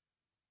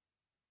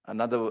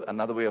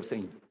another way of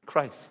saying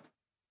Christ.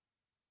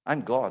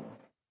 I'm God.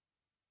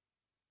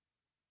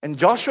 And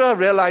Joshua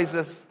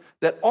realizes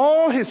that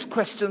all his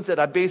questions that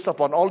are based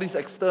upon all these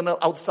external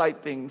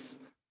outside things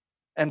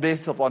and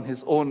based upon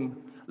his own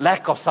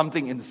lack of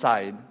something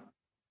inside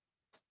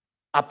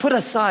are put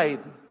aside.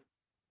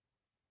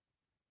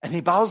 And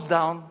he bows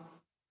down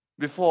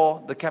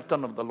before the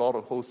captain of the Lord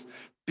of hosts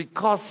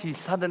because he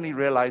suddenly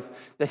realized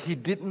that he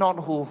did not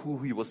know who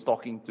he was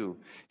talking to.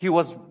 He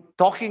was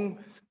talking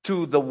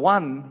to the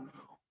one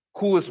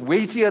who was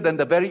weightier than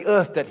the very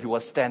earth that he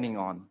was standing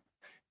on.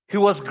 He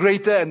was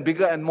greater and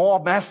bigger and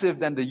more massive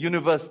than the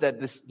universe that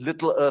this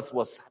little earth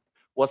was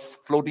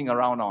floating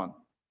around on.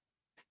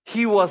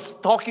 He was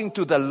talking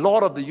to the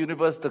Lord of the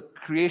universe, the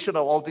creation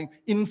of all things,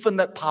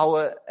 infinite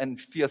power and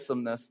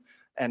fearsomeness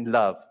and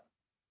love.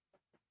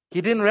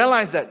 He didn't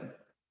realize that.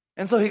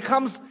 And so he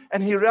comes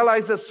and he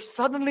realizes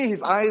suddenly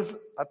his eyes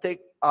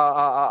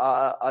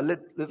are a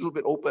little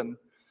bit open.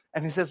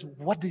 And he says,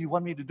 what do you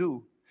want me to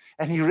do?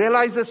 And he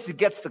realizes he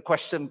gets the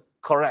question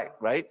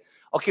correct, right?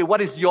 Okay,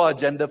 what is your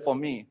agenda for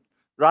me?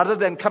 Rather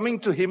than coming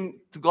to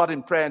God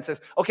in prayer and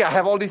says, okay, I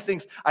have all these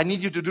things. I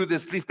need you to do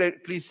this.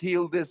 Please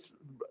heal this,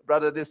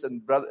 brother this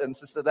and brother and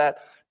sister that.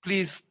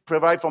 Please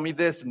provide for me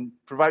this and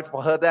provide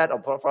for her that or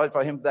provide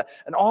for him that.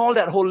 And all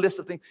that whole list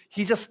of things.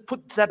 He just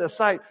puts that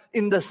aside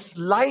in the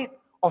light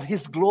of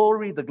his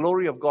glory, the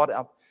glory of God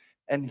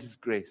and his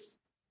grace.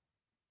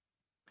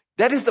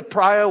 That is the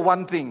prior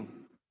one thing.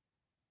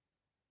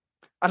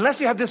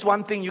 Unless you have this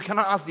one thing, you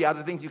cannot ask the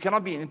other things. You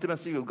cannot be in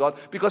intimacy with God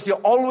because you're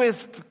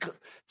always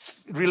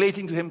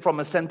relating to him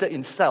from a center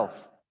in self.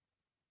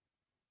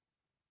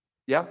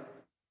 Yeah?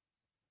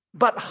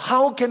 But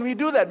how can we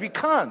do that? We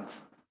can't.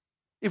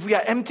 If we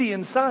are empty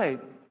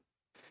inside,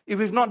 if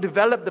we've not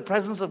developed the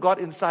presence of God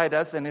inside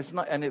us and it's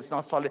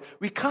not solid,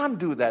 we can't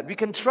do that. We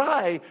can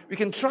try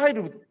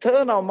to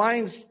turn our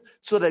minds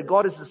so that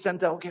God is the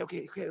center.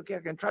 Okay, I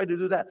can try to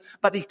do that.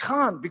 But we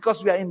can't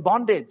because we are in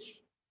bondage.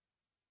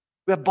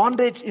 We are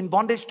in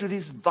bondage to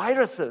these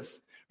viruses.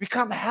 We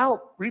can't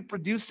help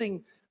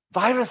reproducing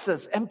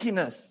viruses,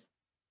 emptiness.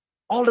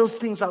 All those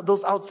things are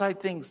those outside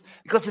things.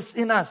 Because it's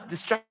in us.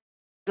 Distraction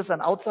is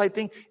an outside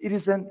thing. It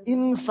is an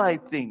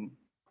inside thing.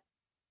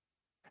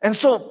 And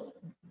so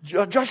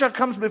Joshua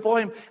comes before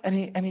him and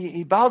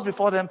he bows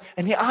before them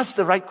and he asks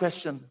the right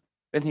question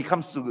when he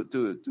comes to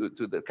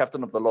the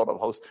captain of the Lord of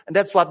hosts. And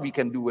that's what we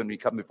can do when we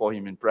come before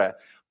him in prayer.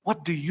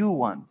 What do you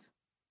want?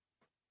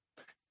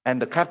 And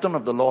the captain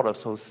of the Lord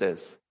of hosts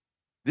says,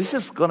 this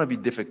is going to be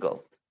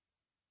difficult.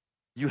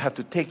 You have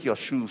to take your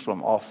shoes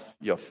from off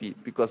your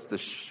feet because the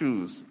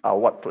shoes are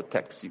what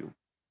protects you.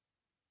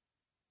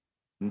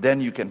 And then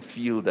you can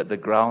feel that the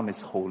ground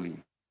is holy.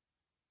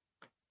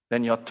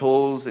 Then your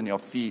toes and your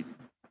feet,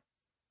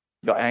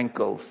 your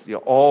ankles,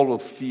 all will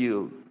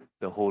feel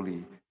the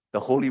holy. The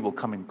holy will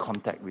come in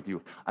contact with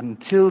you.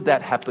 Until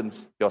that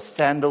happens, your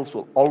sandals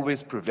will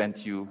always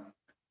prevent you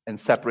and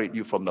separate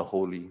you from the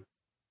holy.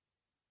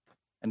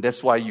 And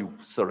that's why you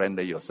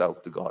surrender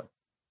yourself to God.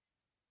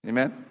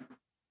 Amen?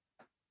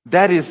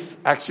 That is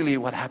actually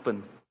what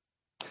happened.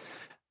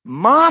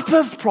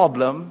 Martha's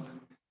problem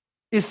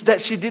is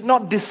that she did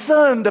not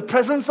discern the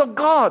presence of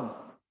God.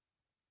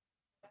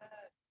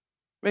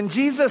 When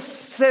Jesus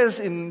says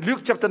in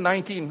Luke chapter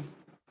 19,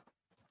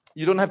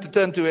 you don't have to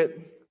turn to it.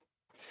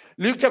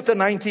 Luke chapter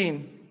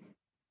 19,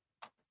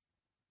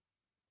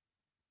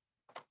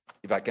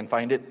 if I can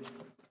find it.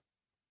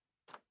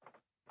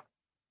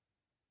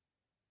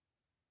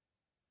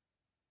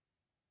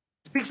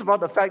 Speaks about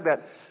the fact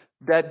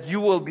that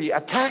you will be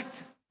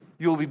attacked,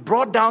 you will be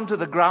brought down to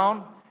the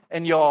ground,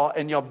 and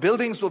your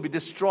buildings will be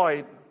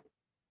destroyed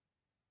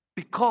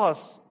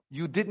because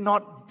you did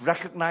not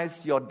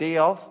recognize your day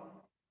of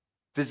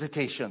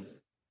visitation.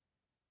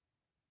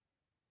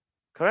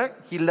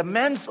 Correct? He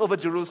laments over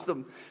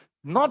Jerusalem,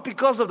 not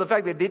because of the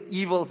fact they did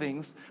evil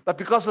things, but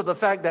because of the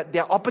fact that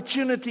their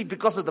opportunity,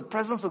 because of the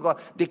presence of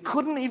God, they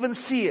couldn't even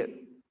see it.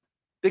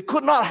 They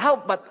could not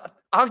help but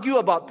argue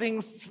about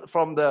things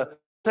from the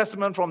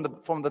Testament, from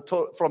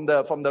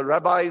the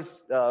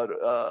rabbis'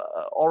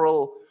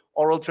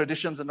 oral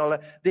traditions and all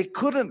that. They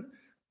couldn't.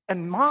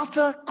 And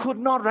Martha could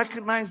not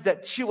recognize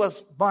that she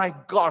was, my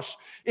gosh,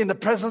 in the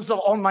presence of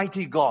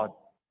Almighty God.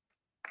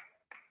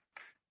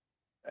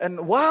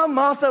 And while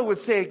Martha would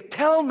say,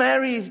 tell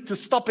Mary to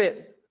stop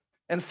it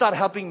and start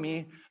helping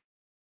me,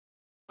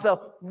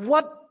 Martha,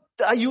 what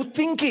are you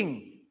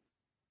thinking?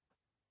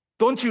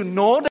 Don't you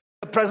know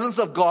the presence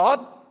of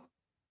God?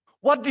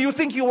 What do you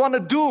think you want to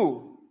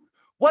do?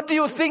 What do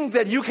you think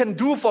that you can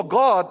do for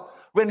God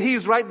when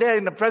He's right there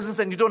in the presence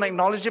and you don't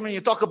acknowledge Him and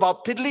you talk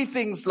about piddly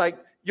things like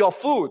your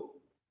food?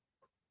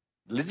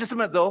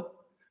 Legitimate though.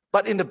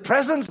 But in the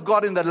presence of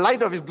God, in the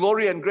light of His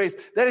glory and grace,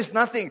 there is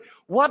nothing.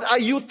 What are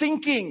you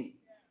thinking?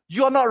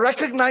 You are not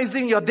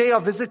recognizing your day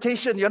of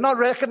visitation. You're not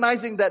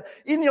recognizing that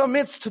in your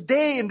midst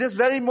today, in this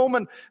very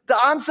moment,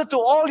 the answer to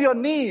all your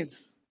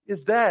needs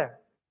is there.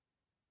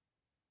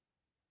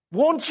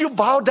 Won't you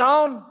bow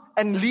down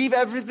and leave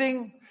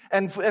everything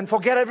and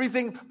forget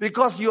everything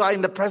because you are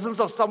in the presence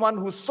of someone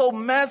who's so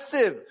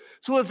massive,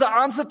 who is the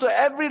answer to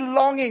every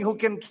longing, who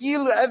can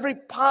heal every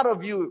part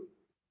of you,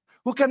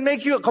 who can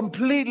make you a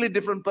completely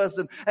different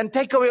person and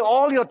take away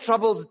all your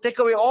troubles, take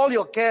away all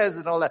your cares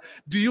and all that.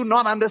 Do you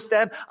not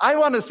understand? I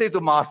want to say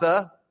to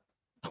Martha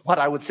what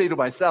I would say to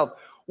myself.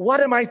 What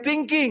am I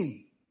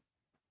thinking?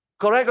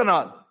 Correct or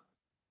not?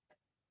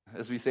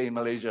 As we say in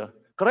Malaysia.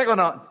 Correct or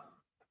not?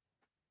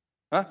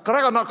 Huh?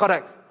 Correct or not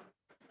correct?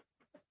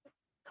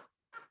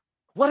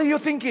 What are you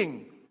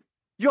thinking?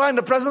 You are in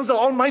the presence of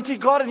Almighty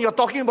God and you're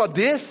talking about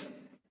this?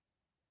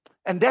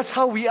 And that's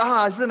how we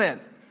are, isn't it?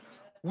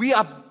 We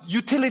are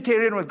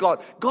utilitarian with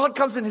God. God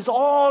comes in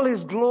all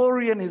His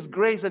glory and His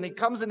grace, and He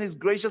comes in His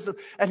graciousness,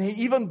 and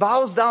He even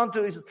bows down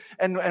to His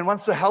and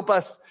wants to help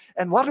us.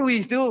 And what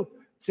do?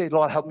 Say,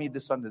 Lord, help me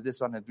this one, and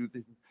do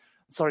this.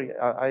 Sorry,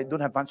 I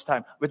don't have much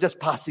time. We're just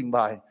passing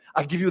by.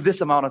 I give you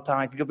this amount of time.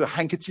 I give you a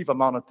handkerchief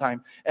amount of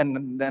time,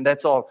 and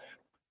that's all.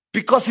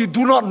 Because you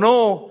do not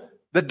know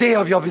the day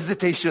of your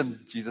visitation,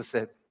 Jesus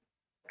said.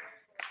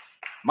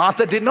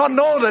 Martha did not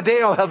know the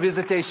day of her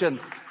visitation.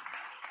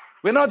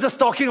 We're not just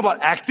talking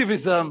about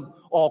activism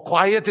or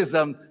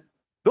quietism.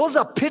 Those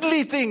are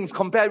piddly things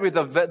compared with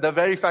the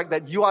very fact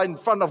that you are in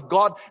front of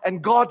God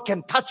and God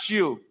can touch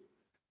you.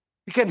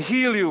 He can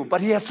heal you,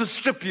 but He has to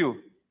strip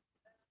you.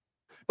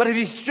 But if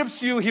He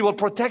strips you, He will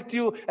protect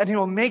you and He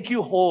will make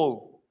you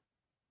whole.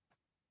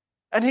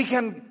 And He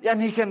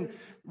can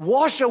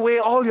wash away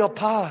all your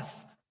past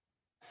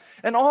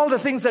and all the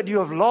things that you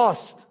have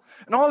lost.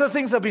 And all the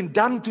things that have been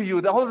done to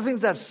you, all the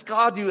things that have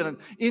scarred you and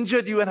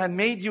injured you and have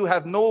made you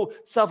have no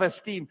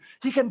self-esteem.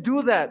 He can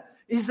do that.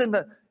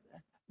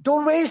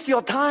 Don't waste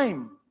your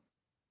time.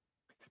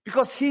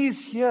 Because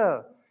He's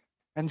here.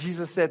 And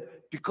Jesus said,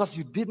 because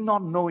you did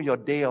not know your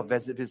day of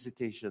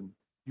visitation,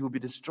 you will be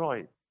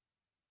destroyed.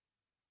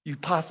 You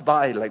passed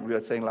by, like we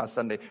were saying last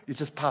Sunday. You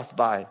just passed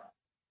by.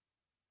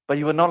 But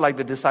you were not like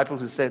the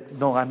disciples who said,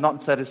 no, I'm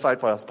not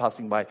satisfied for us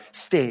passing by.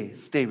 Stay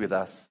with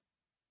us.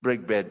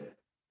 Break bread.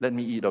 Let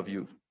me eat of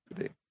you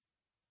today.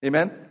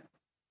 Amen?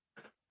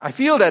 I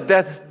feel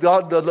that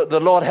God, the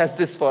Lord has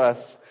this for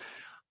us.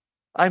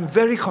 I'm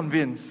very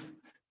convinced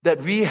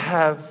that we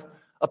have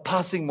a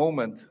passing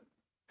moment.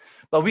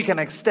 But we can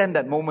extend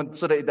that moment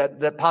so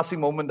that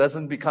passing moment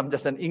doesn't become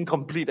just an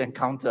incomplete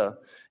encounter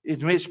in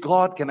which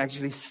God can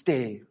actually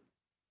stay.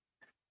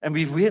 And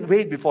we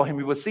wait before Him.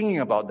 We were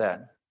singing about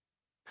that.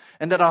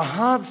 And that our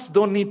hearts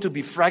don't need to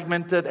be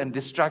fragmented and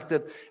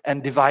distracted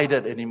and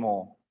divided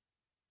anymore.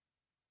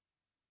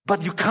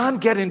 But you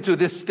can't get into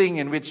this thing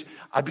in which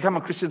I become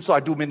a Christian so I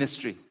do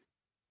ministry.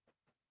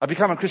 I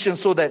become a Christian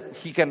so that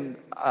He can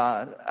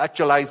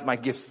actualize my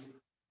gifts.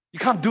 You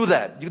can't do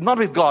that. You're not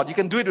with God. You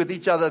can do it with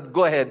each other.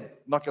 Go ahead,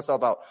 knock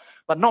yourself out.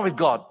 But not with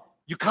God.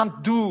 You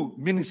can't do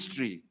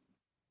ministry.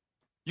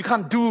 You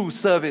can't do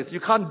service. You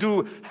can't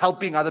do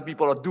helping other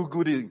people or do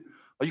gooding.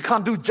 Or you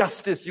can't do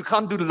justice. You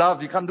can't do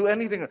love. You can't do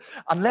anything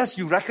unless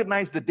you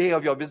recognize the day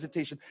of your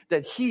visitation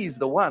that He is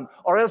the one.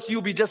 Or else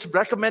you'll be just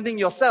recommending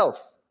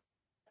yourself.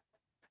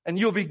 And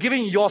you'll be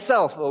giving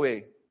yourself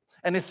away.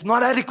 And it's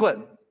not adequate.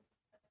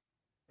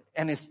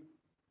 And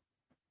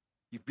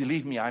you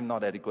believe me, I'm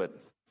not adequate.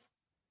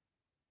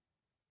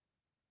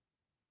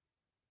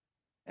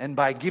 And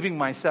by giving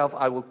myself,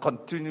 I will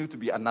continue to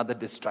be another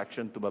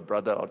distraction to my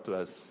brother or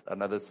to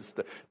another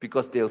sister,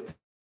 because they'll.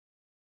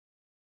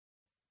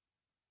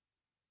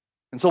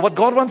 And so what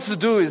God wants to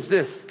do is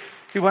this.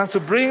 He wants to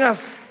bring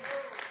us,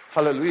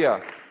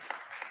 hallelujah.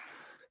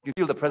 You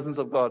feel the presence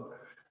of God.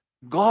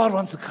 God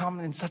wants to come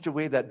in such a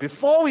way that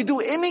before we do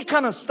any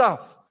kind of stuff,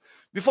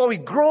 before we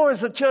grow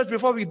as a church,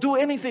 before we do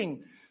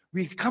anything,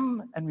 we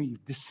come and we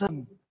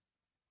discern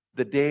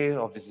the day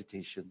of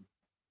visitation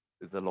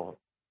with the Lord.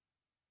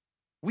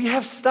 We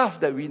have stuff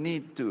that we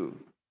need to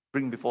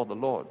bring before the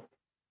Lord.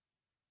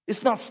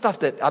 It's not stuff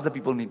that other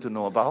people need to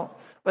know about,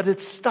 but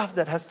it's stuff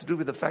that has to do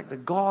with the fact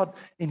that God,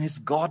 in His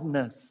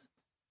godness,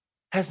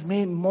 has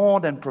made more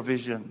than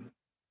provision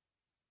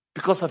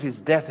because of His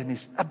death and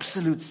His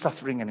absolute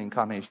suffering and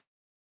incarnation.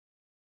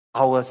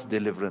 Our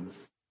deliverance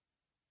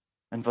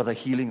and for the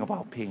healing of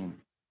our pain.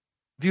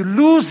 If you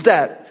lose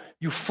that,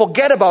 you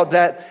forget about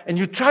that, and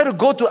you try to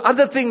go to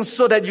other things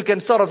so that you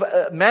can sort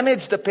of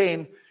manage the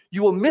pain,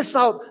 you will miss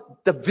out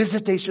the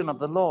visitation of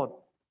the Lord,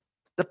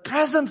 the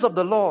presence of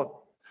the Lord.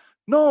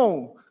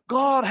 No,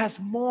 God has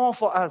more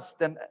for us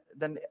than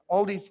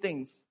all these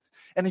things.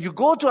 And if you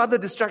go to other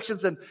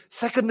distractions and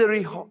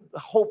secondary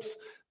hopes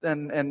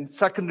and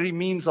secondary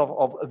means of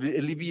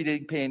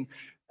alleviating pain,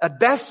 at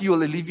best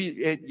you'll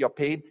alleviate your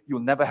pain,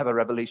 you'll never have a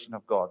revelation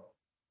of God.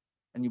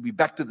 And you'll be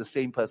back to the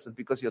same person,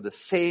 because you're you're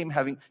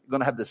going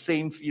to have the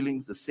same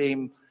feelings, the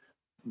same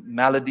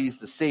maladies,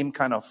 the same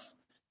kind of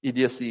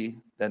idiocy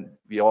that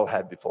we all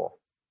had before.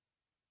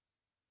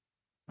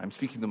 I'm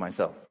speaking to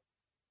myself.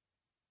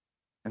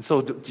 And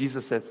so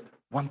Jesus says,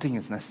 one thing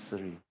is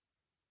necessary.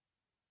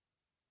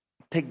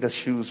 Take the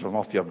shoes from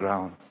off your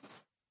ground.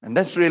 And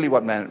that's really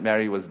what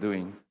Mary was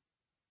doing.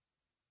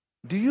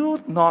 Do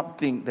you not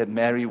think that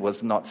Mary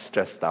was not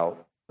stressed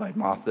out by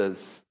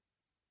Martha's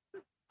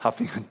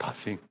huffing and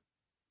puffing?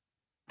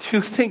 Do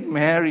you think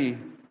Mary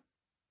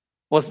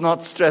was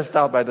not stressed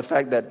out by the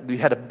fact that we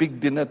had a big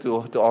dinner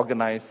to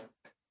organize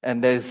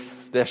and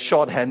they're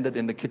short-handed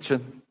in the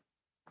kitchen?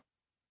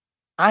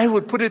 I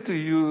would put it to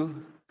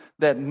you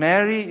that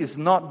Mary is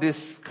not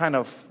this kind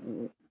of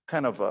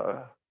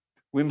a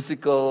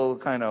whimsical,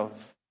 kind of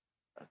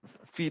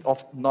feet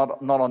off, not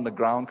on the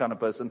ground kind of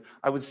person.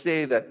 I would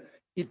say that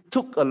it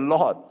took a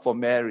lot for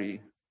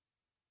Mary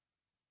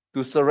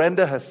to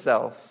surrender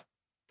herself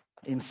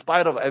in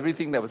spite of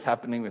everything that was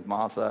happening with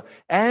Martha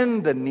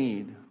and the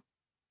need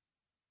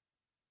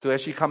to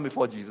actually come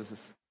before Jesus.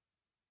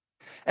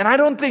 And I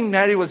don't think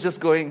Mary was just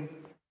going,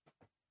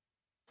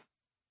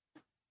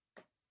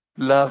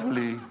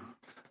 lovely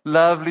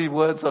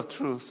words of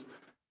truth.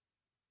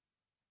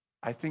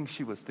 I think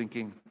she was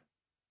thinking,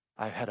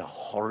 I've had a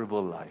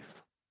horrible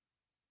life.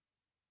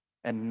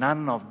 And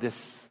none of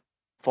this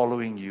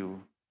following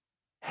you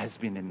has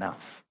been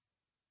enough.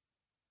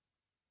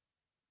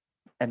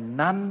 And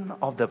none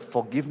of the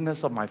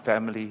forgiveness of my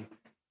family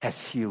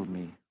has healed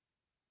me.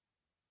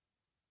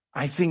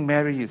 I think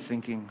Mary is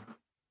thinking,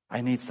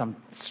 I need some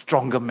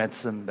stronger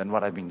medicine than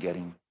what I've been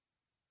getting.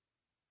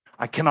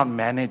 I cannot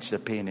manage the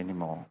pain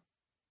anymore.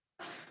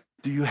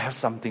 Do you have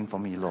something for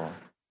me, Lord?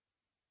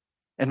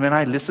 And when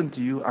I listen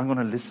to you, I'm going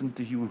to listen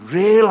to you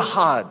real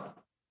hard.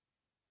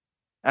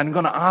 I'm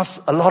going to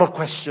ask a lot of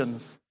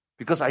questions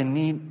because I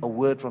need a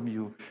word from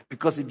you.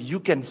 Because if you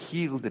can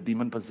heal the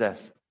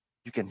demon-possessed,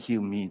 you can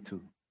heal me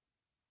too.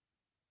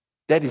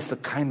 That is the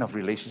kind of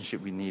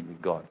relationship we need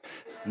with God.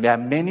 There are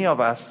many of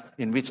us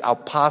in which our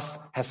past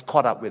has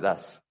caught up with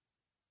us.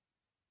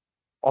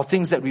 Or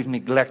things that we've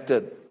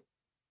neglected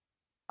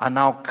are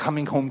now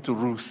coming home to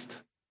roost.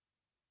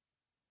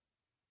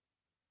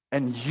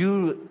 And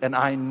you and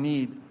I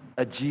need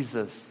a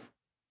Jesus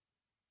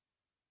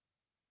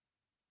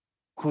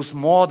who's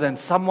more than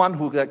someone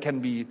who can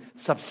be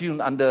subsumed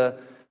under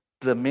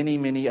the many,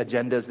 many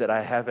agendas that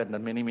I have and the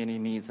many, many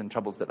needs and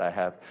troubles that I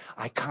have.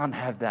 I can't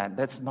have that.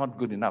 That's not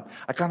good enough.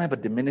 I can't have a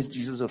diminished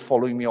Jesus who's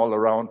following me all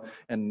around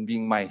and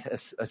being my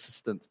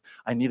assistant.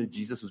 I need a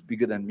Jesus who's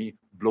bigger than me,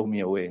 blow me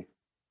away.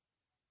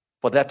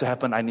 For that to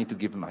happen, I need to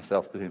give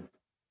myself to Him.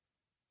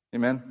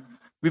 Amen?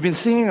 We've been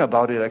singing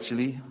about it,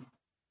 actually.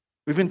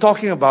 We've been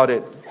talking about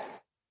it.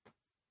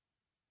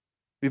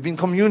 We've been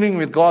communing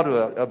with God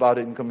about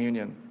it in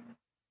communion.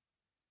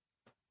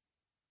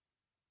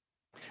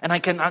 And I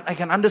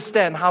can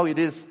understand how it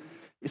is.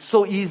 It's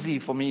so easy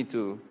for me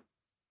to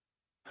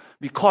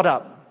be caught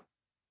up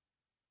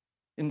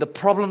in the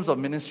problems of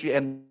ministry.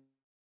 And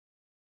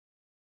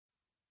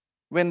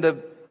when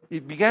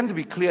it began to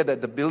be clear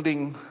that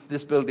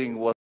this building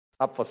was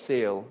up for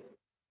sale,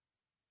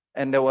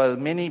 and there were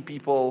many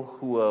people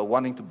who were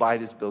wanting to buy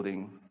this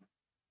building.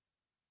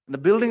 The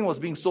building was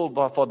being sold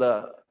for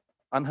the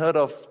unheard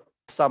of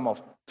sum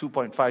of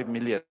 2.5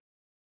 million.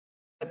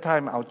 At that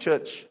time, our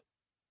church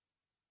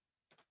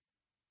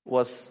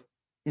was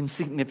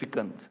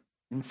insignificant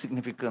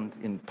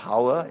in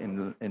power,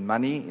 in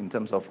money, in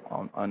terms of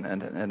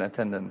and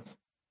attendance.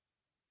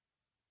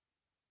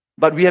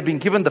 But we had been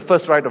given the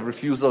first right of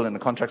refusal in the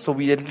contract, so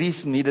we at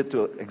least needed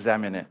to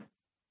examine it.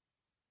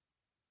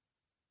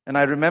 And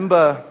I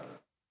remember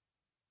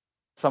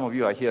Some of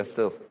you are here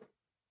still.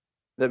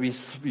 That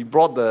we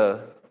brought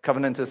the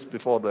covenanters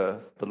before the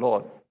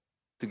Lord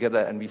together,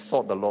 and we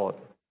sought the Lord.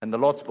 And the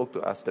Lord spoke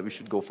to us that we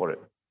should go for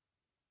it.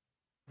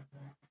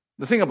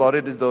 The thing about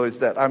it is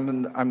that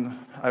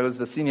I was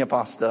the senior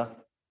pastor,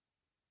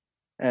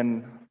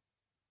 and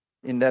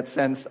in that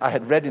sense, I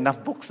had read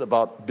enough books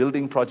about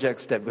building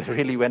projects that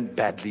really went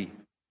badly,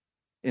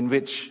 in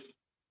which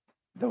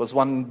there was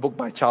one book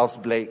by Charles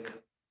Blake,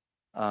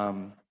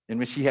 in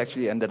which he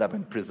actually ended up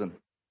in prison.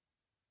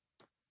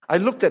 I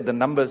looked at the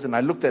numbers, and I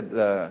looked at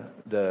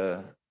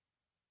the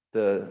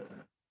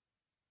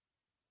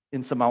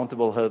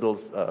insurmountable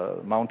hurdles,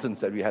 mountains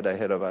that we had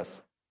ahead of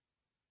us.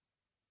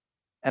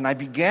 And I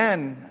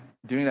began,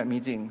 during that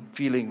meeting,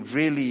 feeling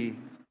really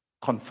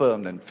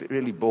confirmed and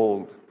really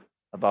bold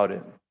about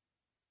it.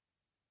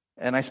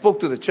 And I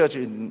spoke to the church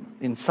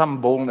in some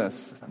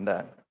boldness and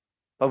that.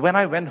 But when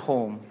I went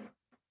home,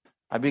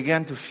 I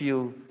began to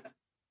feel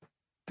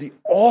the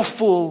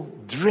awful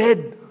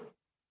dread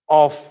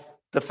of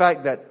the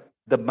fact that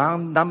the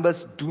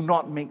numbers do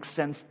not make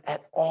sense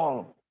at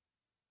all.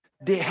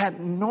 They had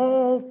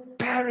no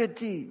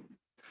parity.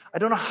 I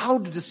don't know how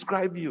to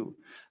describe you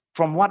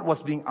from what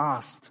was being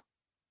asked.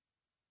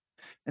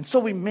 And so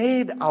we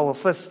made our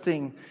first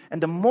thing,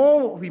 and the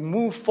more we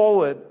move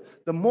forward,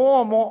 the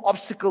more and more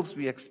obstacles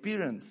we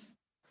experience,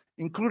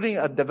 including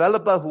a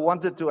developer who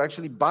wanted to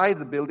actually buy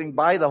the building,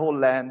 buy the whole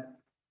land,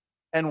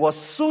 and was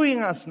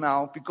suing us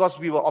now because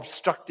we were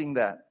obstructing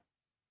that.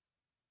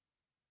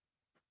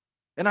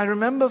 And I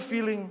remember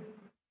feeling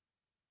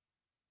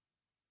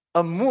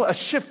a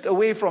shift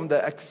away from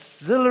the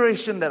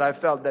exhilaration that I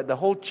felt that the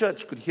whole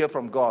church could hear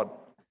from God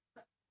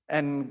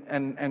and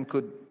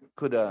could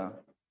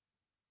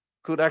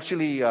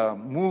actually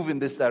move in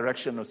this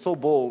direction. It was so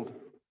bold.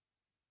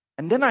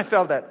 And then I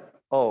felt that,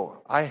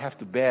 I have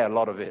to bear a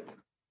lot of it.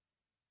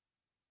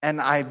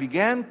 And I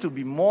began to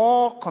be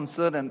more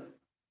concerned and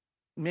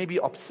maybe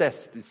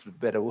obsessed, is a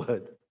better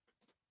word,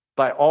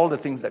 by all the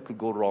things that could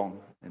go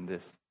wrong in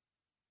this.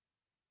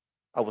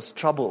 I was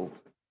troubled.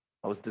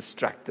 I was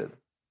distracted.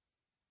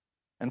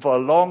 And for a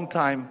long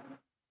time,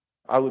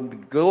 I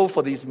would go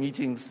for these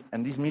meetings,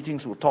 and these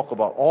meetings would talk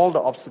about all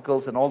the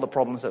obstacles and all the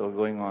problems that were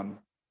going on.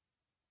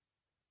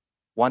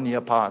 1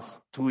 year passed,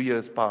 2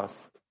 years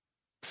passed,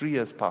 3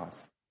 years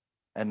passed,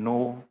 and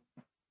no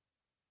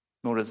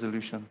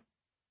resolution.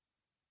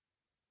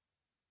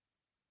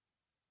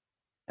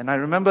 And I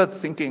remember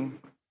thinking,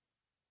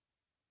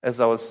 as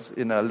I was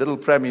in a little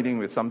prayer meeting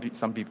with some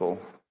people,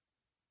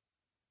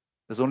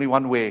 there's only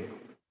one way.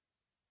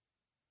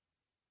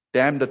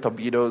 Damn the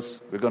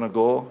torpedoes, we're going to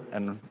go,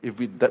 and if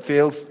that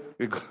fails,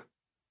 we're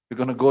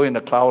going to go in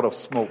a cloud of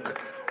smoke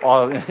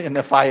or in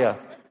a fire.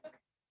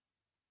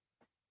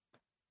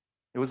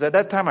 It was at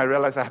that time I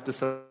realized I have to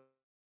serve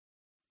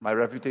my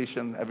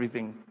reputation,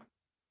 everything,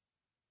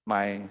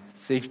 my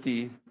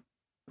safety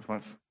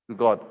to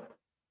God.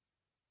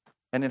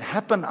 And it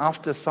happened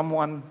after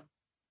someone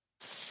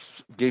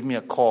gave me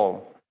a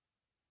call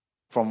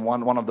from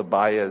one of the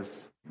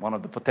buyers, one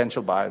of the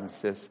potential buyers, and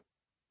says,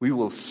 "We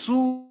will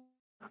sue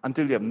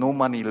until you have no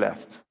money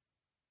left,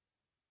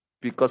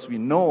 because we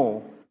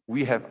know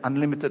we have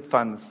unlimited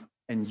funds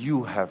and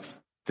you have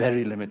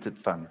very limited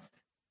funds.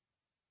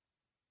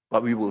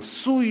 But we will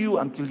sue you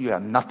until you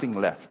have nothing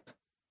left."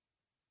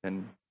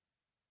 And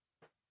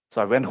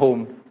so I went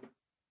home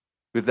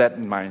with that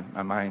in my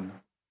mind.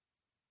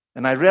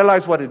 And I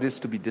realized what it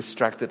is to be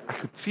distracted. I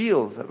could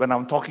feel that when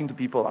I'm talking to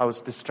people, I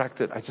was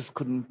distracted. I just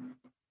couldn't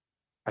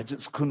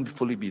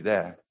fully be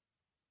there.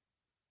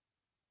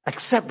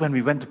 Except when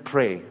we went to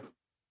pray.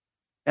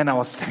 And I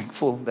was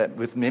thankful that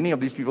with many of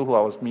these people who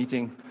I was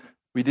meeting,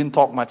 we didn't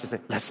talk much. I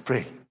said, "Let's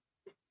pray."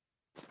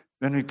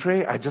 When we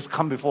pray, I just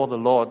come before the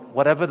Lord.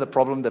 Whatever the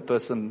problem the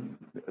person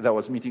that I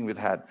was meeting with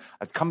had,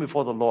 I'd come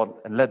before the Lord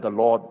and let the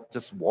Lord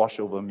just wash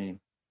over me.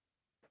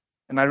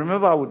 And I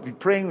remember I would be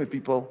praying with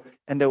people,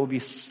 and there would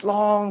be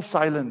long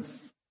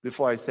silence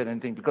before I said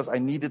anything, because I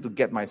needed to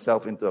get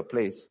myself into a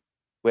place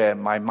where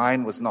my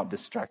mind was not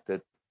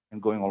distracted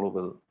and going all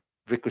over,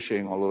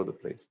 ricocheting all over the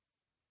place.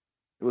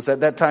 It was at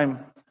that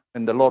time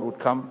when the Lord would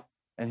come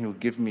and He would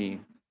give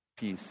me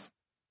peace.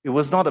 It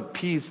was not a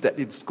peace that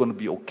it's going to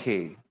be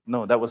okay.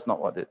 No, that was not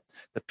what it.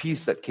 The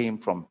peace that came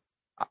from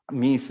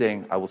me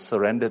saying, "I will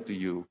surrender to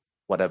you,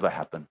 whatever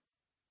happened."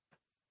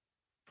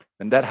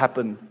 When that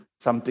happened,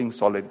 something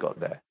solid got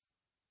there.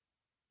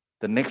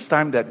 The next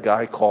time that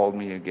guy called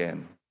me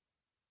again,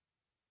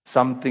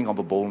 something of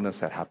a boldness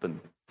had happened.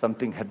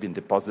 Something had been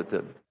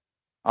deposited.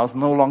 I was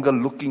no longer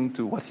looking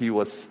to what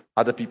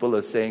other people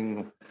were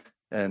saying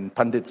and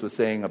pundits were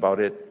saying about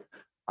it.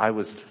 I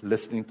was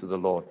listening to the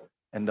Lord.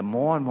 And the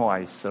more and more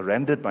I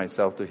surrendered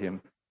myself to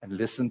Him and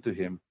listened to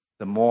Him,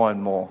 the more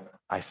and more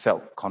I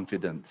felt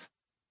confident.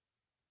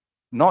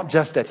 Not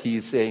just that He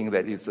is saying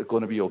that it's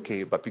going to be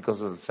okay, but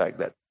because of the fact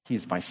that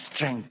He's my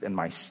strength and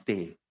my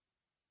stay.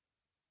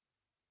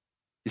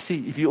 You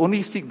see, if you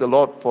only seek the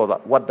Lord for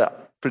what the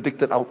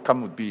predicted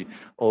outcome would be,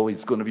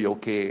 it's going to be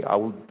okay, I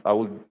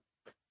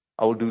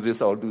will do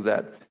this, I will do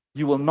that,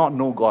 you will not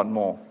know God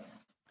more.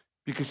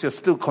 because you're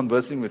still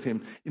conversing with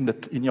him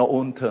in your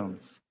own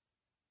terms.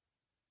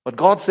 What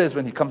God says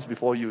when he comes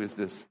before you is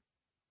this: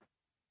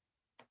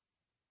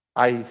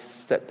 I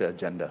set the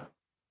agenda.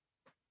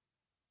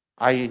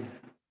 I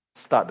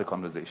start the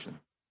conversation.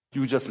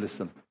 You just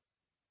listen.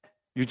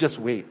 You just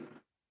wait.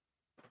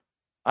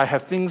 I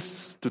have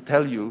things to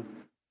tell you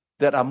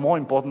that are more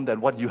important than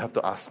what you have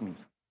to ask me.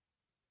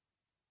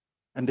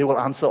 And they will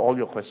answer all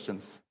your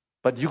questions.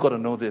 But you got to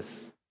know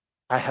this: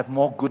 I have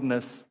more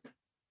goodness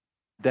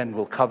than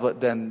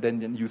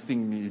you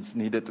think is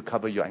needed to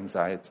cover your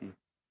anxiety.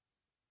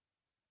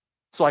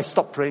 So I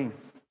stopped praying.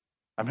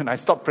 I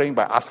stopped praying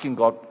by asking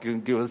God,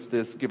 give us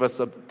this, give us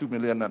a 2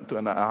 million and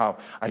 2.5.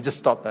 I just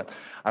stopped that.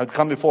 I would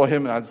come before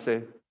him and I'd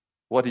say,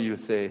 what do you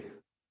say?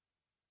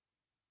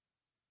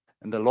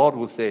 And the Lord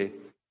will say,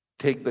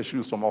 take the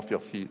shoes from off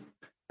your feet.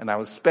 And I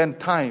will spend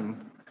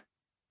time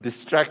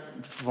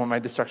from my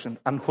distraction,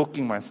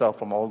 unhooking myself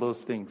from all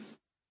those things.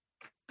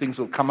 Things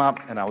will come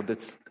up and I will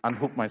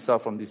unhook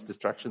myself from these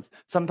distractions.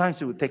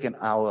 Sometimes it would take an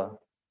hour.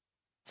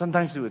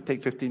 Sometimes it would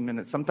take 15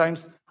 minutes.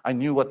 Sometimes I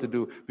knew what to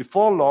do.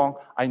 Before long,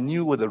 I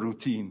knew with a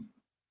routine.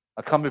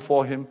 I come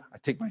before him, I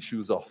take my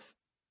shoes off.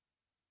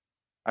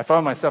 I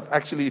found myself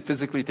actually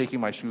physically taking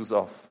my shoes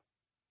off,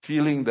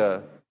 feeling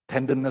the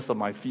tenderness of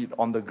my feet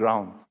on the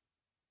ground,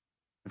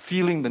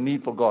 feeling the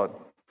need for God.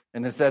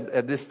 And I said,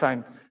 at this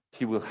time,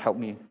 he will help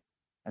me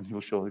and he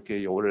will show, okay,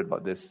 you're worried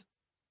about this.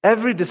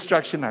 Every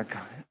distraction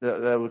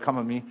that will come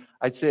at me,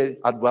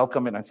 I'd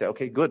welcome it and I'd say,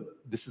 okay, good,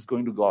 this is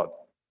going to God.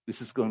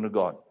 This is going to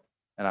God.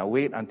 And I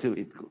wait until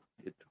it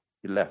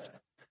left.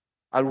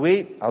 I'll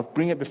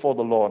bring it before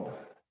the Lord.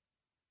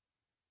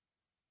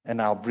 And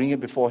I'll bring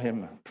it before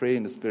him, pray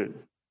in the Spirit,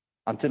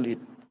 until it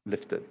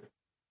lifted.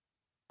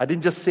 I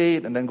didn't just say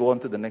it and then go on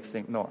to the next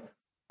thing. No,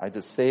 I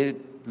just say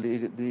it,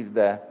 leave it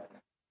there,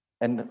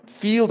 and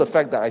feel the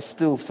fact that I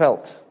still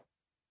felt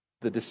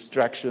the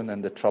distraction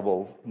and the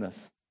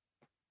troubleness.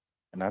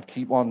 And I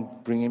keep on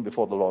bringing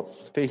before the Lord,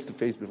 face to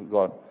face with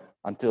God,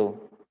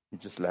 until it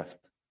just left.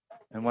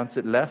 And once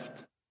it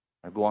left,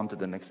 I go on to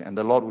the next thing. And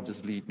the Lord would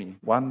just lead me,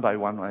 one by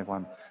one by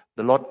one.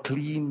 The Lord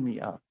cleaned me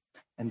up.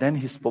 And then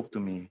he spoke to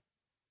me.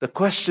 The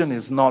question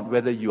is not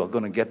whether you are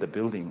going to get the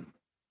building.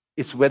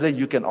 It's whether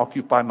you can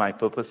occupy my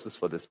purposes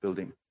for this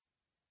building.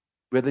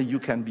 Whether you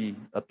can be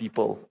a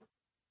people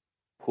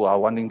who are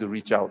wanting to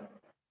reach out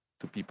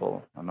to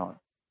people or not.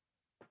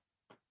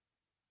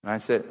 And I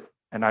said,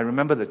 and I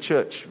remember the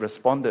church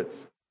responded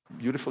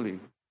beautifully.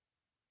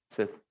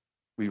 Said,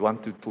 we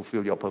want to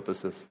fulfill your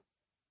purposes.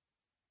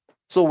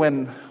 So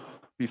when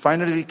we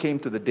finally came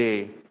to the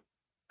day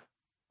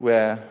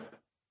where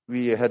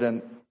we had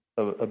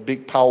a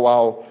big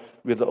powwow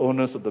with the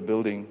owners of the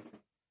building,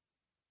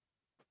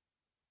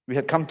 we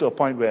had come to a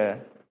point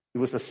where it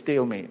was a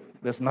stalemate.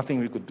 There's nothing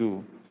we could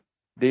do.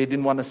 They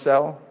didn't want to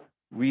sell.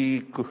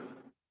 We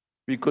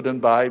couldn't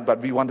buy, but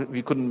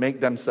we couldn't make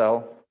them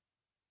sell.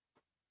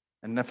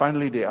 And then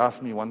finally they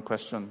asked me one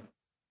question.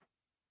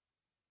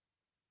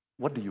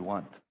 What do you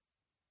want?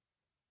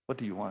 What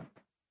do you want?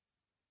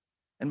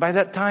 And by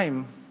that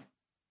time,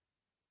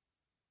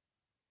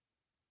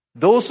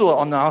 those who are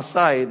on our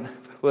side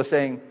were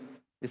saying,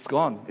 it's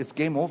gone. It's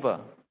game over.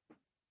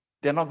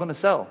 They're not going to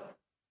sell.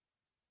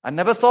 I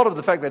never thought of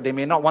the fact that they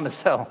may not want to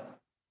sell.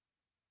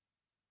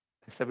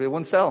 They said, we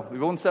won't sell. We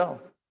won't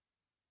sell.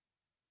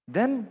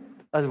 Then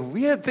a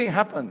weird thing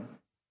happened.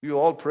 We were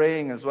all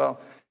praying as well.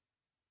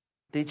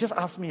 They just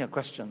asked me a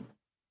question.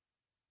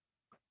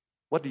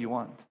 What do you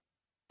want?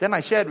 Then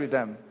I shared with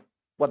them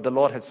what the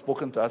Lord had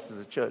spoken to us as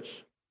a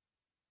church.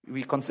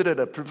 We consider it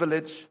a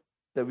privilege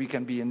that we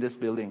can be in this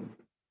building.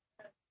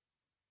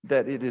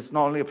 That it is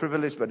not only a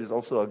privilege, but it's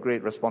also a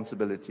great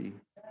responsibility.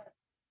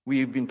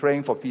 We've been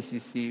praying for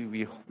PCC.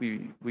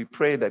 We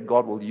pray that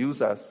God will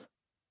use us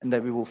and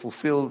that we will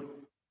fulfill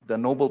the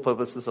noble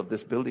purposes of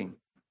this building.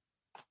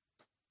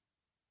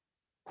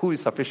 Who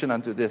is sufficient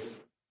unto this?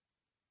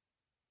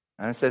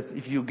 And I said,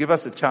 if you give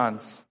us a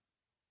chance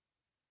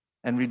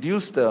and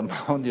reduce the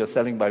amount you're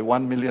selling by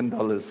 $1 million,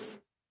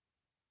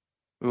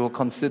 we will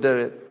consider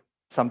it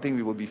something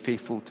we will be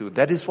faithful to.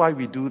 That is why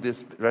we do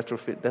this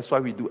retrofit. That's why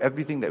we do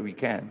everything that we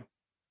can.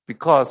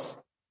 Because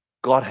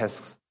God has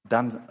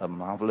done a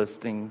marvelous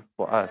thing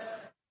for us.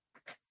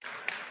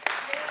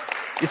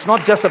 It's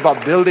not just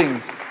about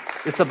buildings.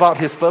 It's about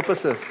his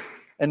purposes.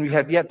 And we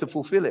have yet to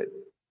fulfill it.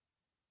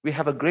 We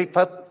have a great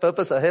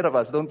purpose ahead of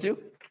us, don't you?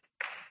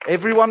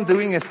 Everyone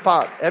doing his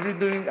part.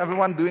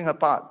 Everyone doing her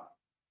part.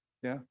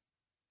 Yeah.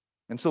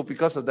 And so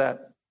because of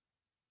that,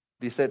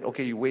 they said,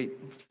 okay, you wait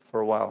for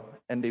a while.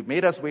 And they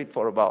made us wait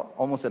for about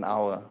almost an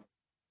hour.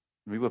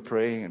 We were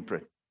praying and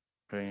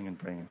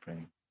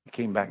praying. He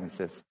came back and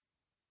says,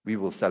 we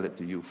will sell it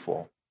to you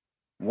for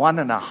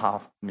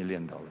 $1.5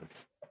 million.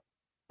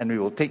 And we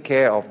will take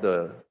care of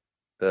the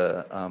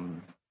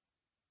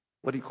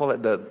what do you call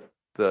it?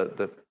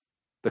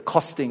 The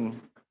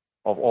costing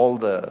of all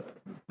the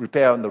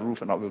repair on the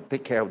roof, and we'll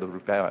take care of the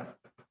repair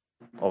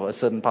of a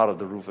certain part of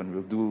the roof, and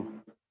we'll do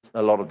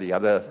a lot of the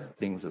other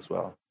things as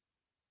well.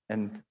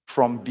 And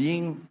from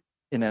being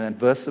in an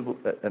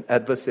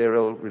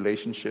adversarial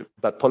relationship,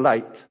 but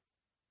polite,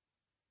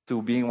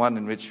 to being one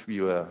in which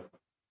we were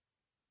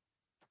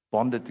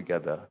bonded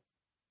together,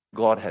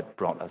 God had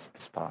brought us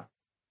this far.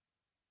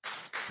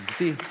 You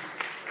see,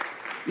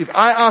 if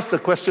I ask the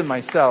question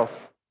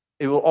myself,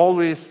 it will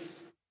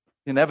always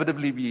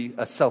inevitably be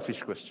a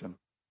selfish question.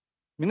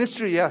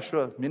 Ministry, yeah,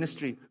 sure,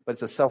 ministry, but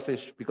it's a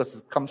selfish because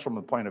it comes from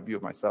a point of view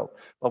of myself.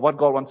 But what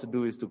God wants to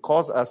do is to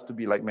cause us to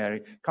be like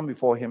Mary, come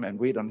before Him and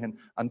wait on Him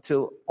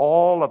until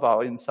all of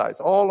our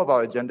insights, all of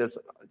our agendas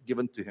are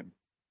given to Him.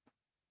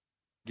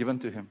 Given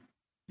to Him.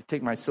 You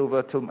take my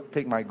silver,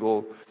 take my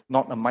gold,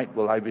 not a mite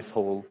will I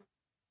withhold.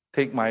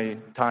 Take my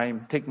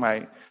time, take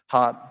my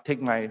heart,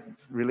 take my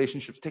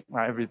relationships, take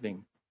my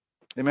everything.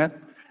 Amen?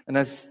 And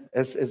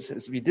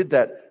as we did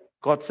that,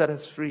 God set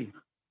us free.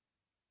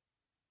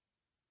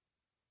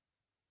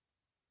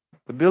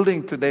 The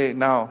building today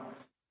now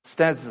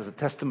stands as a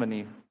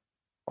testimony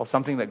of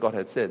something that God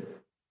had said.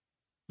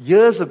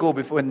 Years ago,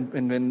 before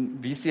when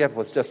VCF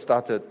was just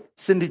started,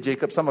 Cindy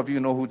Jacobs, some of you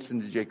know who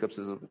Cindy Jacobs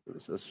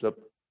is,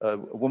 a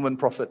woman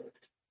prophet.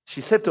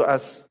 She said to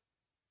us,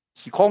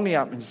 she called me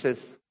up and she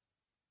says,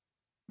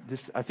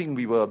 I think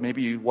we were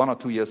maybe 1 or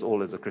 2 years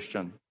old as a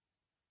Christian.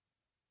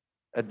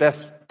 At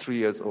best, 3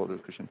 years old as a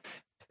Christian,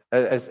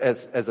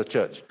 as a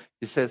church.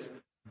 He says,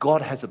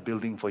 God has a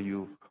building for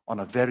you on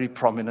a very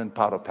prominent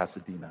part of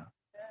Pasadena.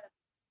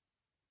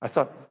 I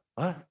thought,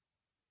 what?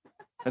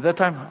 At that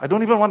time, I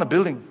don't even want a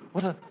building.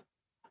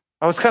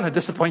 I was kind of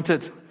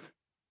disappointed.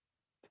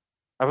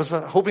 I was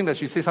hoping that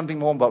she'd say something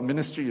more about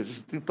ministry. You're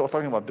just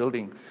talking about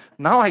building.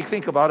 Now I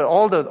think about it,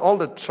 all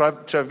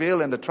the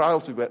travail and the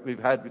trials we've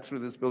had through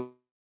this building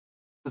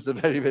is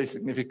very, very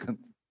significant.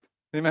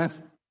 Amen?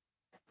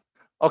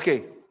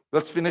 Okay,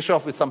 let's finish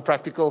off with some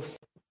practicals.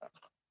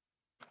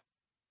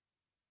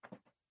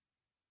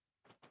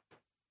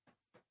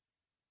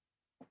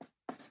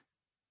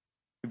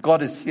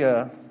 God is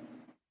here,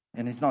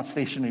 and He's not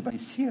stationary, but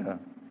He's here.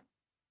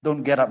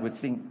 Don't get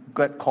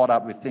caught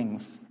up with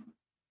things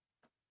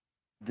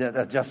that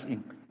are just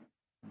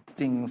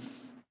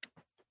things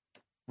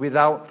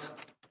without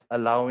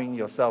allowing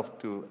yourself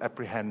to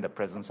apprehend the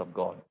presence of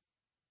God.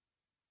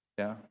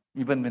 Yeah,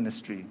 even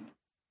ministry,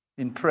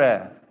 in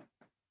prayer,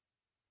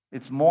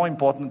 it's more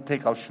important to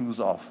take our shoes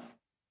off.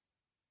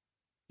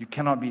 You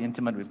cannot be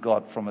intimate with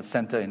God from a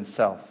center in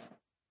self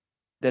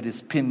that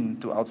is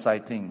pinned to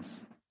outside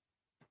things.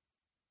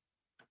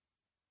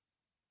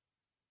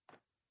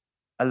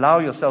 Allow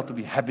yourself to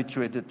be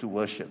habituated to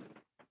worship.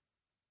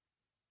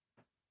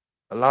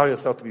 Allow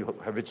yourself to be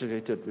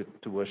habituated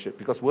to worship.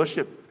 Because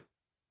worship,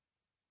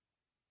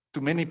 to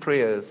many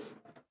prayers,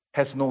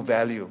 has no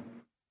value.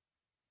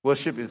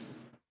 Worship is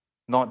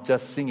not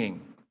just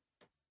singing.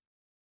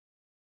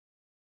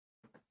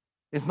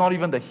 It's not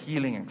even the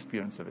healing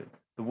experience of it.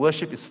 The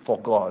worship is for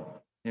God.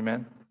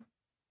 Amen?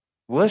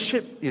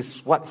 Worship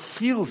is what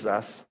heals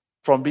us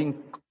from being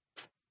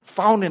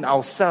found in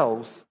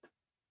ourselves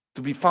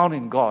to be found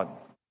in God.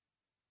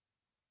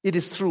 It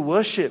is through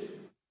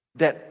worship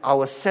that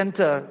our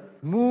center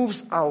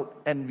moves out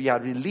and we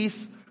are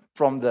released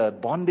from the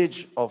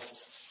bondage of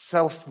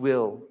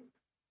self-will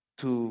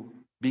to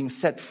being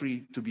set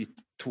free to be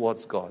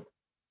towards God.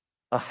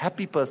 A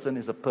happy person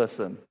is a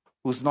person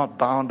who's not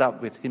bound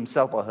up with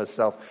himself or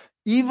herself,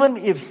 even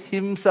if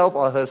himself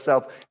or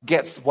herself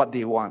gets what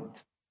they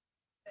want.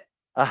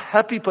 A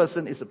happy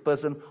person is a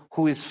person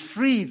who is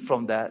freed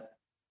from that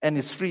and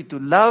is free to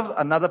love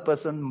another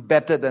person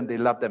better than they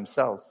love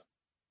themselves.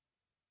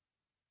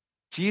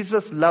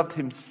 Jesus loved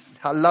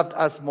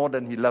us more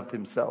than He loved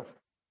Himself.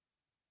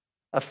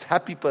 A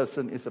happy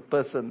person is a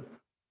person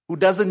who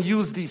doesn't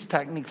use these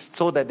techniques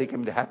so that they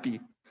can be happy.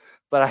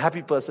 But a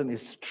happy person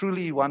is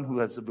truly one who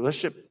has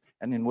worship,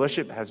 and in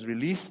worship has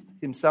released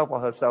himself or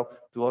herself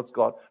towards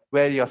God,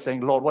 where you're saying,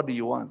 Lord, what do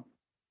you want?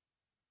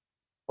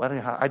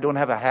 I don't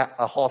have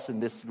a horse in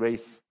this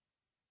race.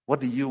 What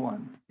do you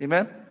want?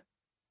 Amen?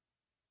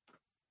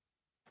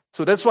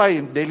 So that's why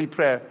in daily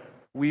prayer,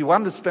 we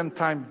want to spend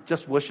time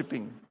just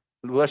worshiping.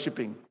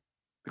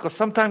 Because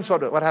sometimes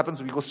what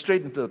happens, we go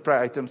straight into the prayer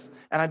items,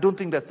 and I don't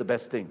think that's the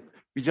best thing.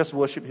 We just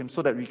worship Him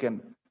so that we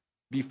can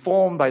be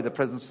formed by the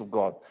presence of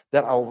God,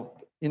 that our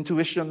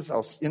intuitions,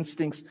 our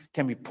instincts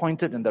can be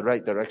pointed in the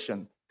right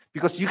direction.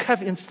 Because you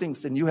have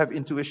instincts and you have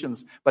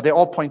intuitions, but they're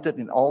all pointed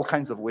in all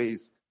kinds of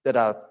ways that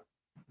are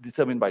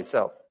determined by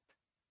self.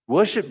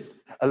 Worship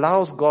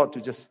allows God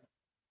to just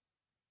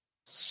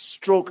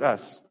stroke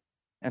us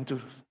and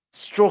to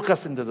stroke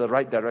us into the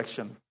right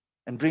direction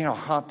and bring our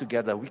heart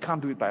together. We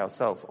can't do it by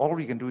ourselves. All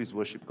we can do is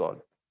worship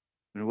God.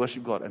 We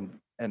worship God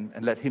and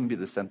let Him be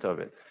the center of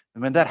it.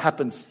 And when that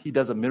happens, He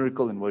does a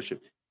miracle in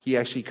worship. He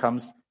actually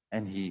comes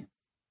and He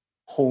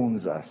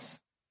hones us,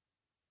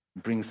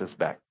 brings us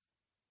back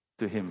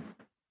to Him.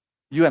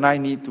 You and I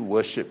need to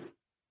worship.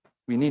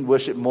 We need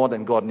worship more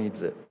than God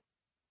needs it.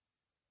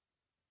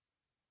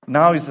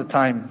 Now is the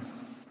time,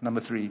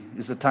 number 3,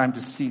 is the time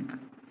to seek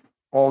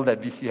all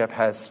that VCF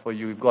has for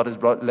you. If God has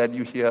led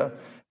you here,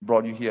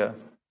 brought you here,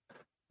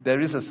 there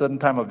is a certain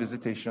time of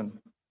visitation.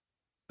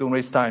 Don't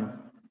waste time.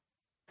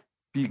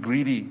 Be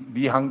greedy.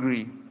 Be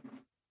hungry.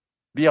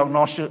 Be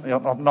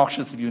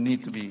obnoxious if you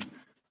need to be.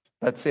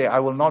 But say, I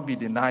will not be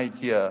denied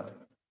here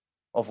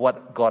of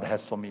what God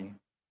has for me.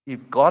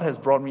 If God has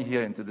brought me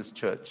here into this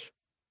church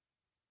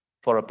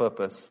for a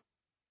purpose,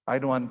 I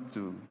don't want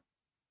to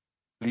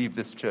leave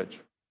this church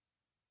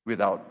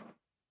without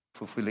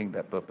fulfilling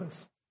that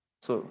purpose.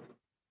 So,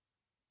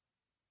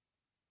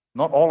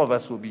 not all of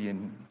us will be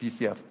in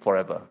BCF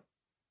forever.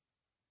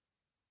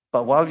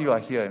 But while you are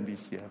here in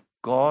BCF,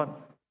 God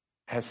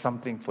has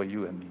something for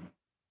you and me.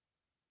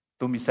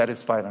 Don't be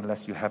satisfied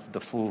unless you have the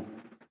full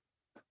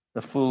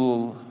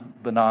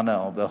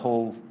banana, or the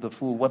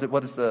full what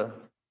is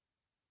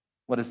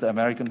the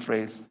American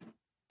phrase?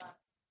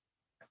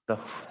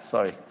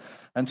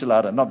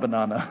 Enchilada, not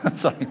banana.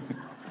 Sorry.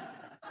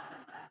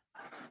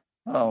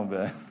 Oh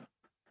man.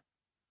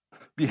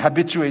 Be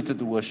habituated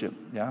to worship.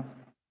 Yeah.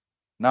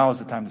 Now is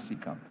the time to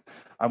seek Him.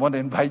 I want to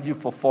invite you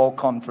for fall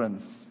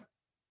conference.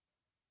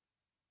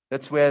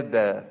 That's where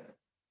the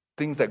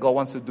things that God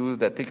wants to do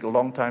that take a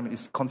long time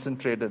is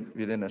concentrated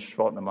within a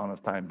short amount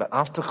of time. But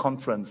after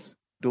conference,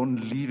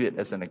 don't leave it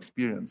as an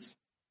experience.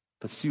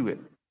 Pursue it.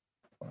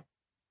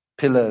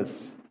 Pillars,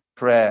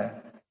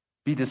 prayer,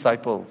 be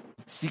disciple.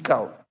 Seek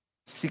out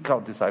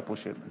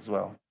discipleship as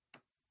well.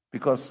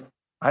 Because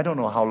I don't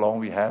know how long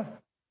we have.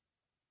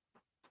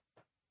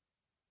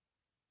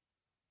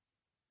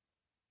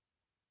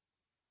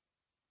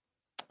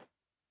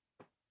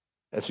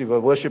 As we were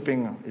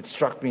worshiping, it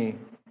struck me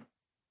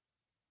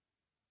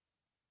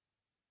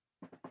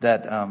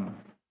that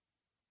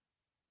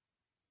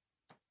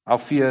our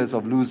fears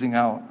of losing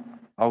out,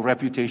 our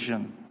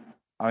reputation,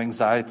 our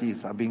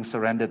anxieties are being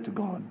surrendered to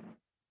God.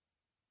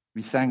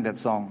 We sang that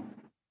song.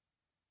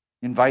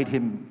 Invite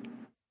Him,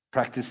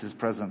 practice His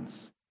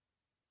presence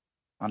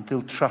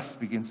until trust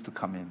begins to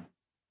come in.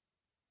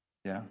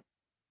 Yeah?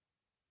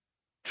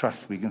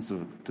 Trust begins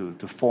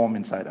to form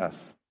inside us.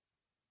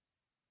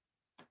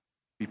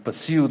 We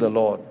pursue the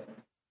Lord.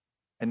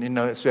 And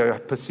as we are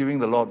pursuing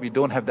the Lord, we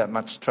don't have that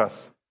much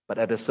trust. But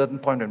at a certain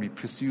point when we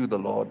pursue the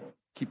Lord,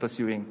 keep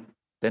pursuing,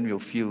 then we'll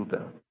feel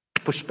the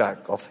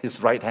pushback of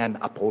His right hand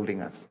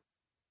upholding us.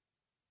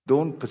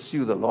 Don't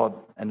pursue the Lord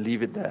and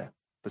leave it there.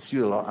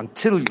 Pursue the Lord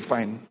until you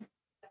find,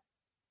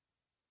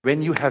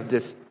 when you have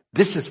this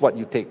is what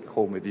you take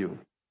home with you.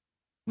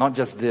 Not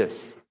just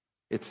this.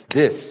 It's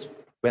this.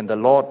 When the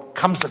Lord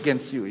comes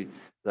against you,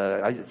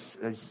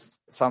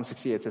 Psalm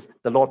 68 says,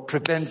 the Lord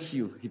prevents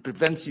you. He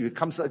prevents you. He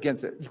comes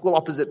against it. Equal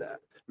opposite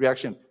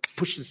reaction.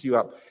 Pushes you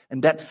up.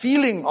 And that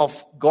feeling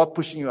of God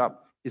pushing you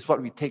up is what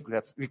we take.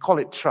 We call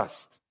it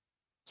trust.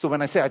 So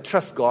when I say I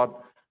trust God,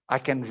 I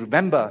can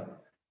remember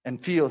and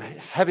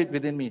have it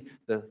within me,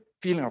 the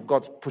feeling of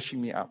God's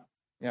pushing me up.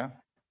 Yeah?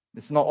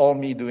 It's not all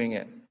me doing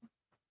it.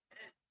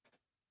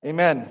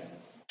 Amen.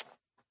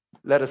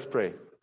 Let us pray.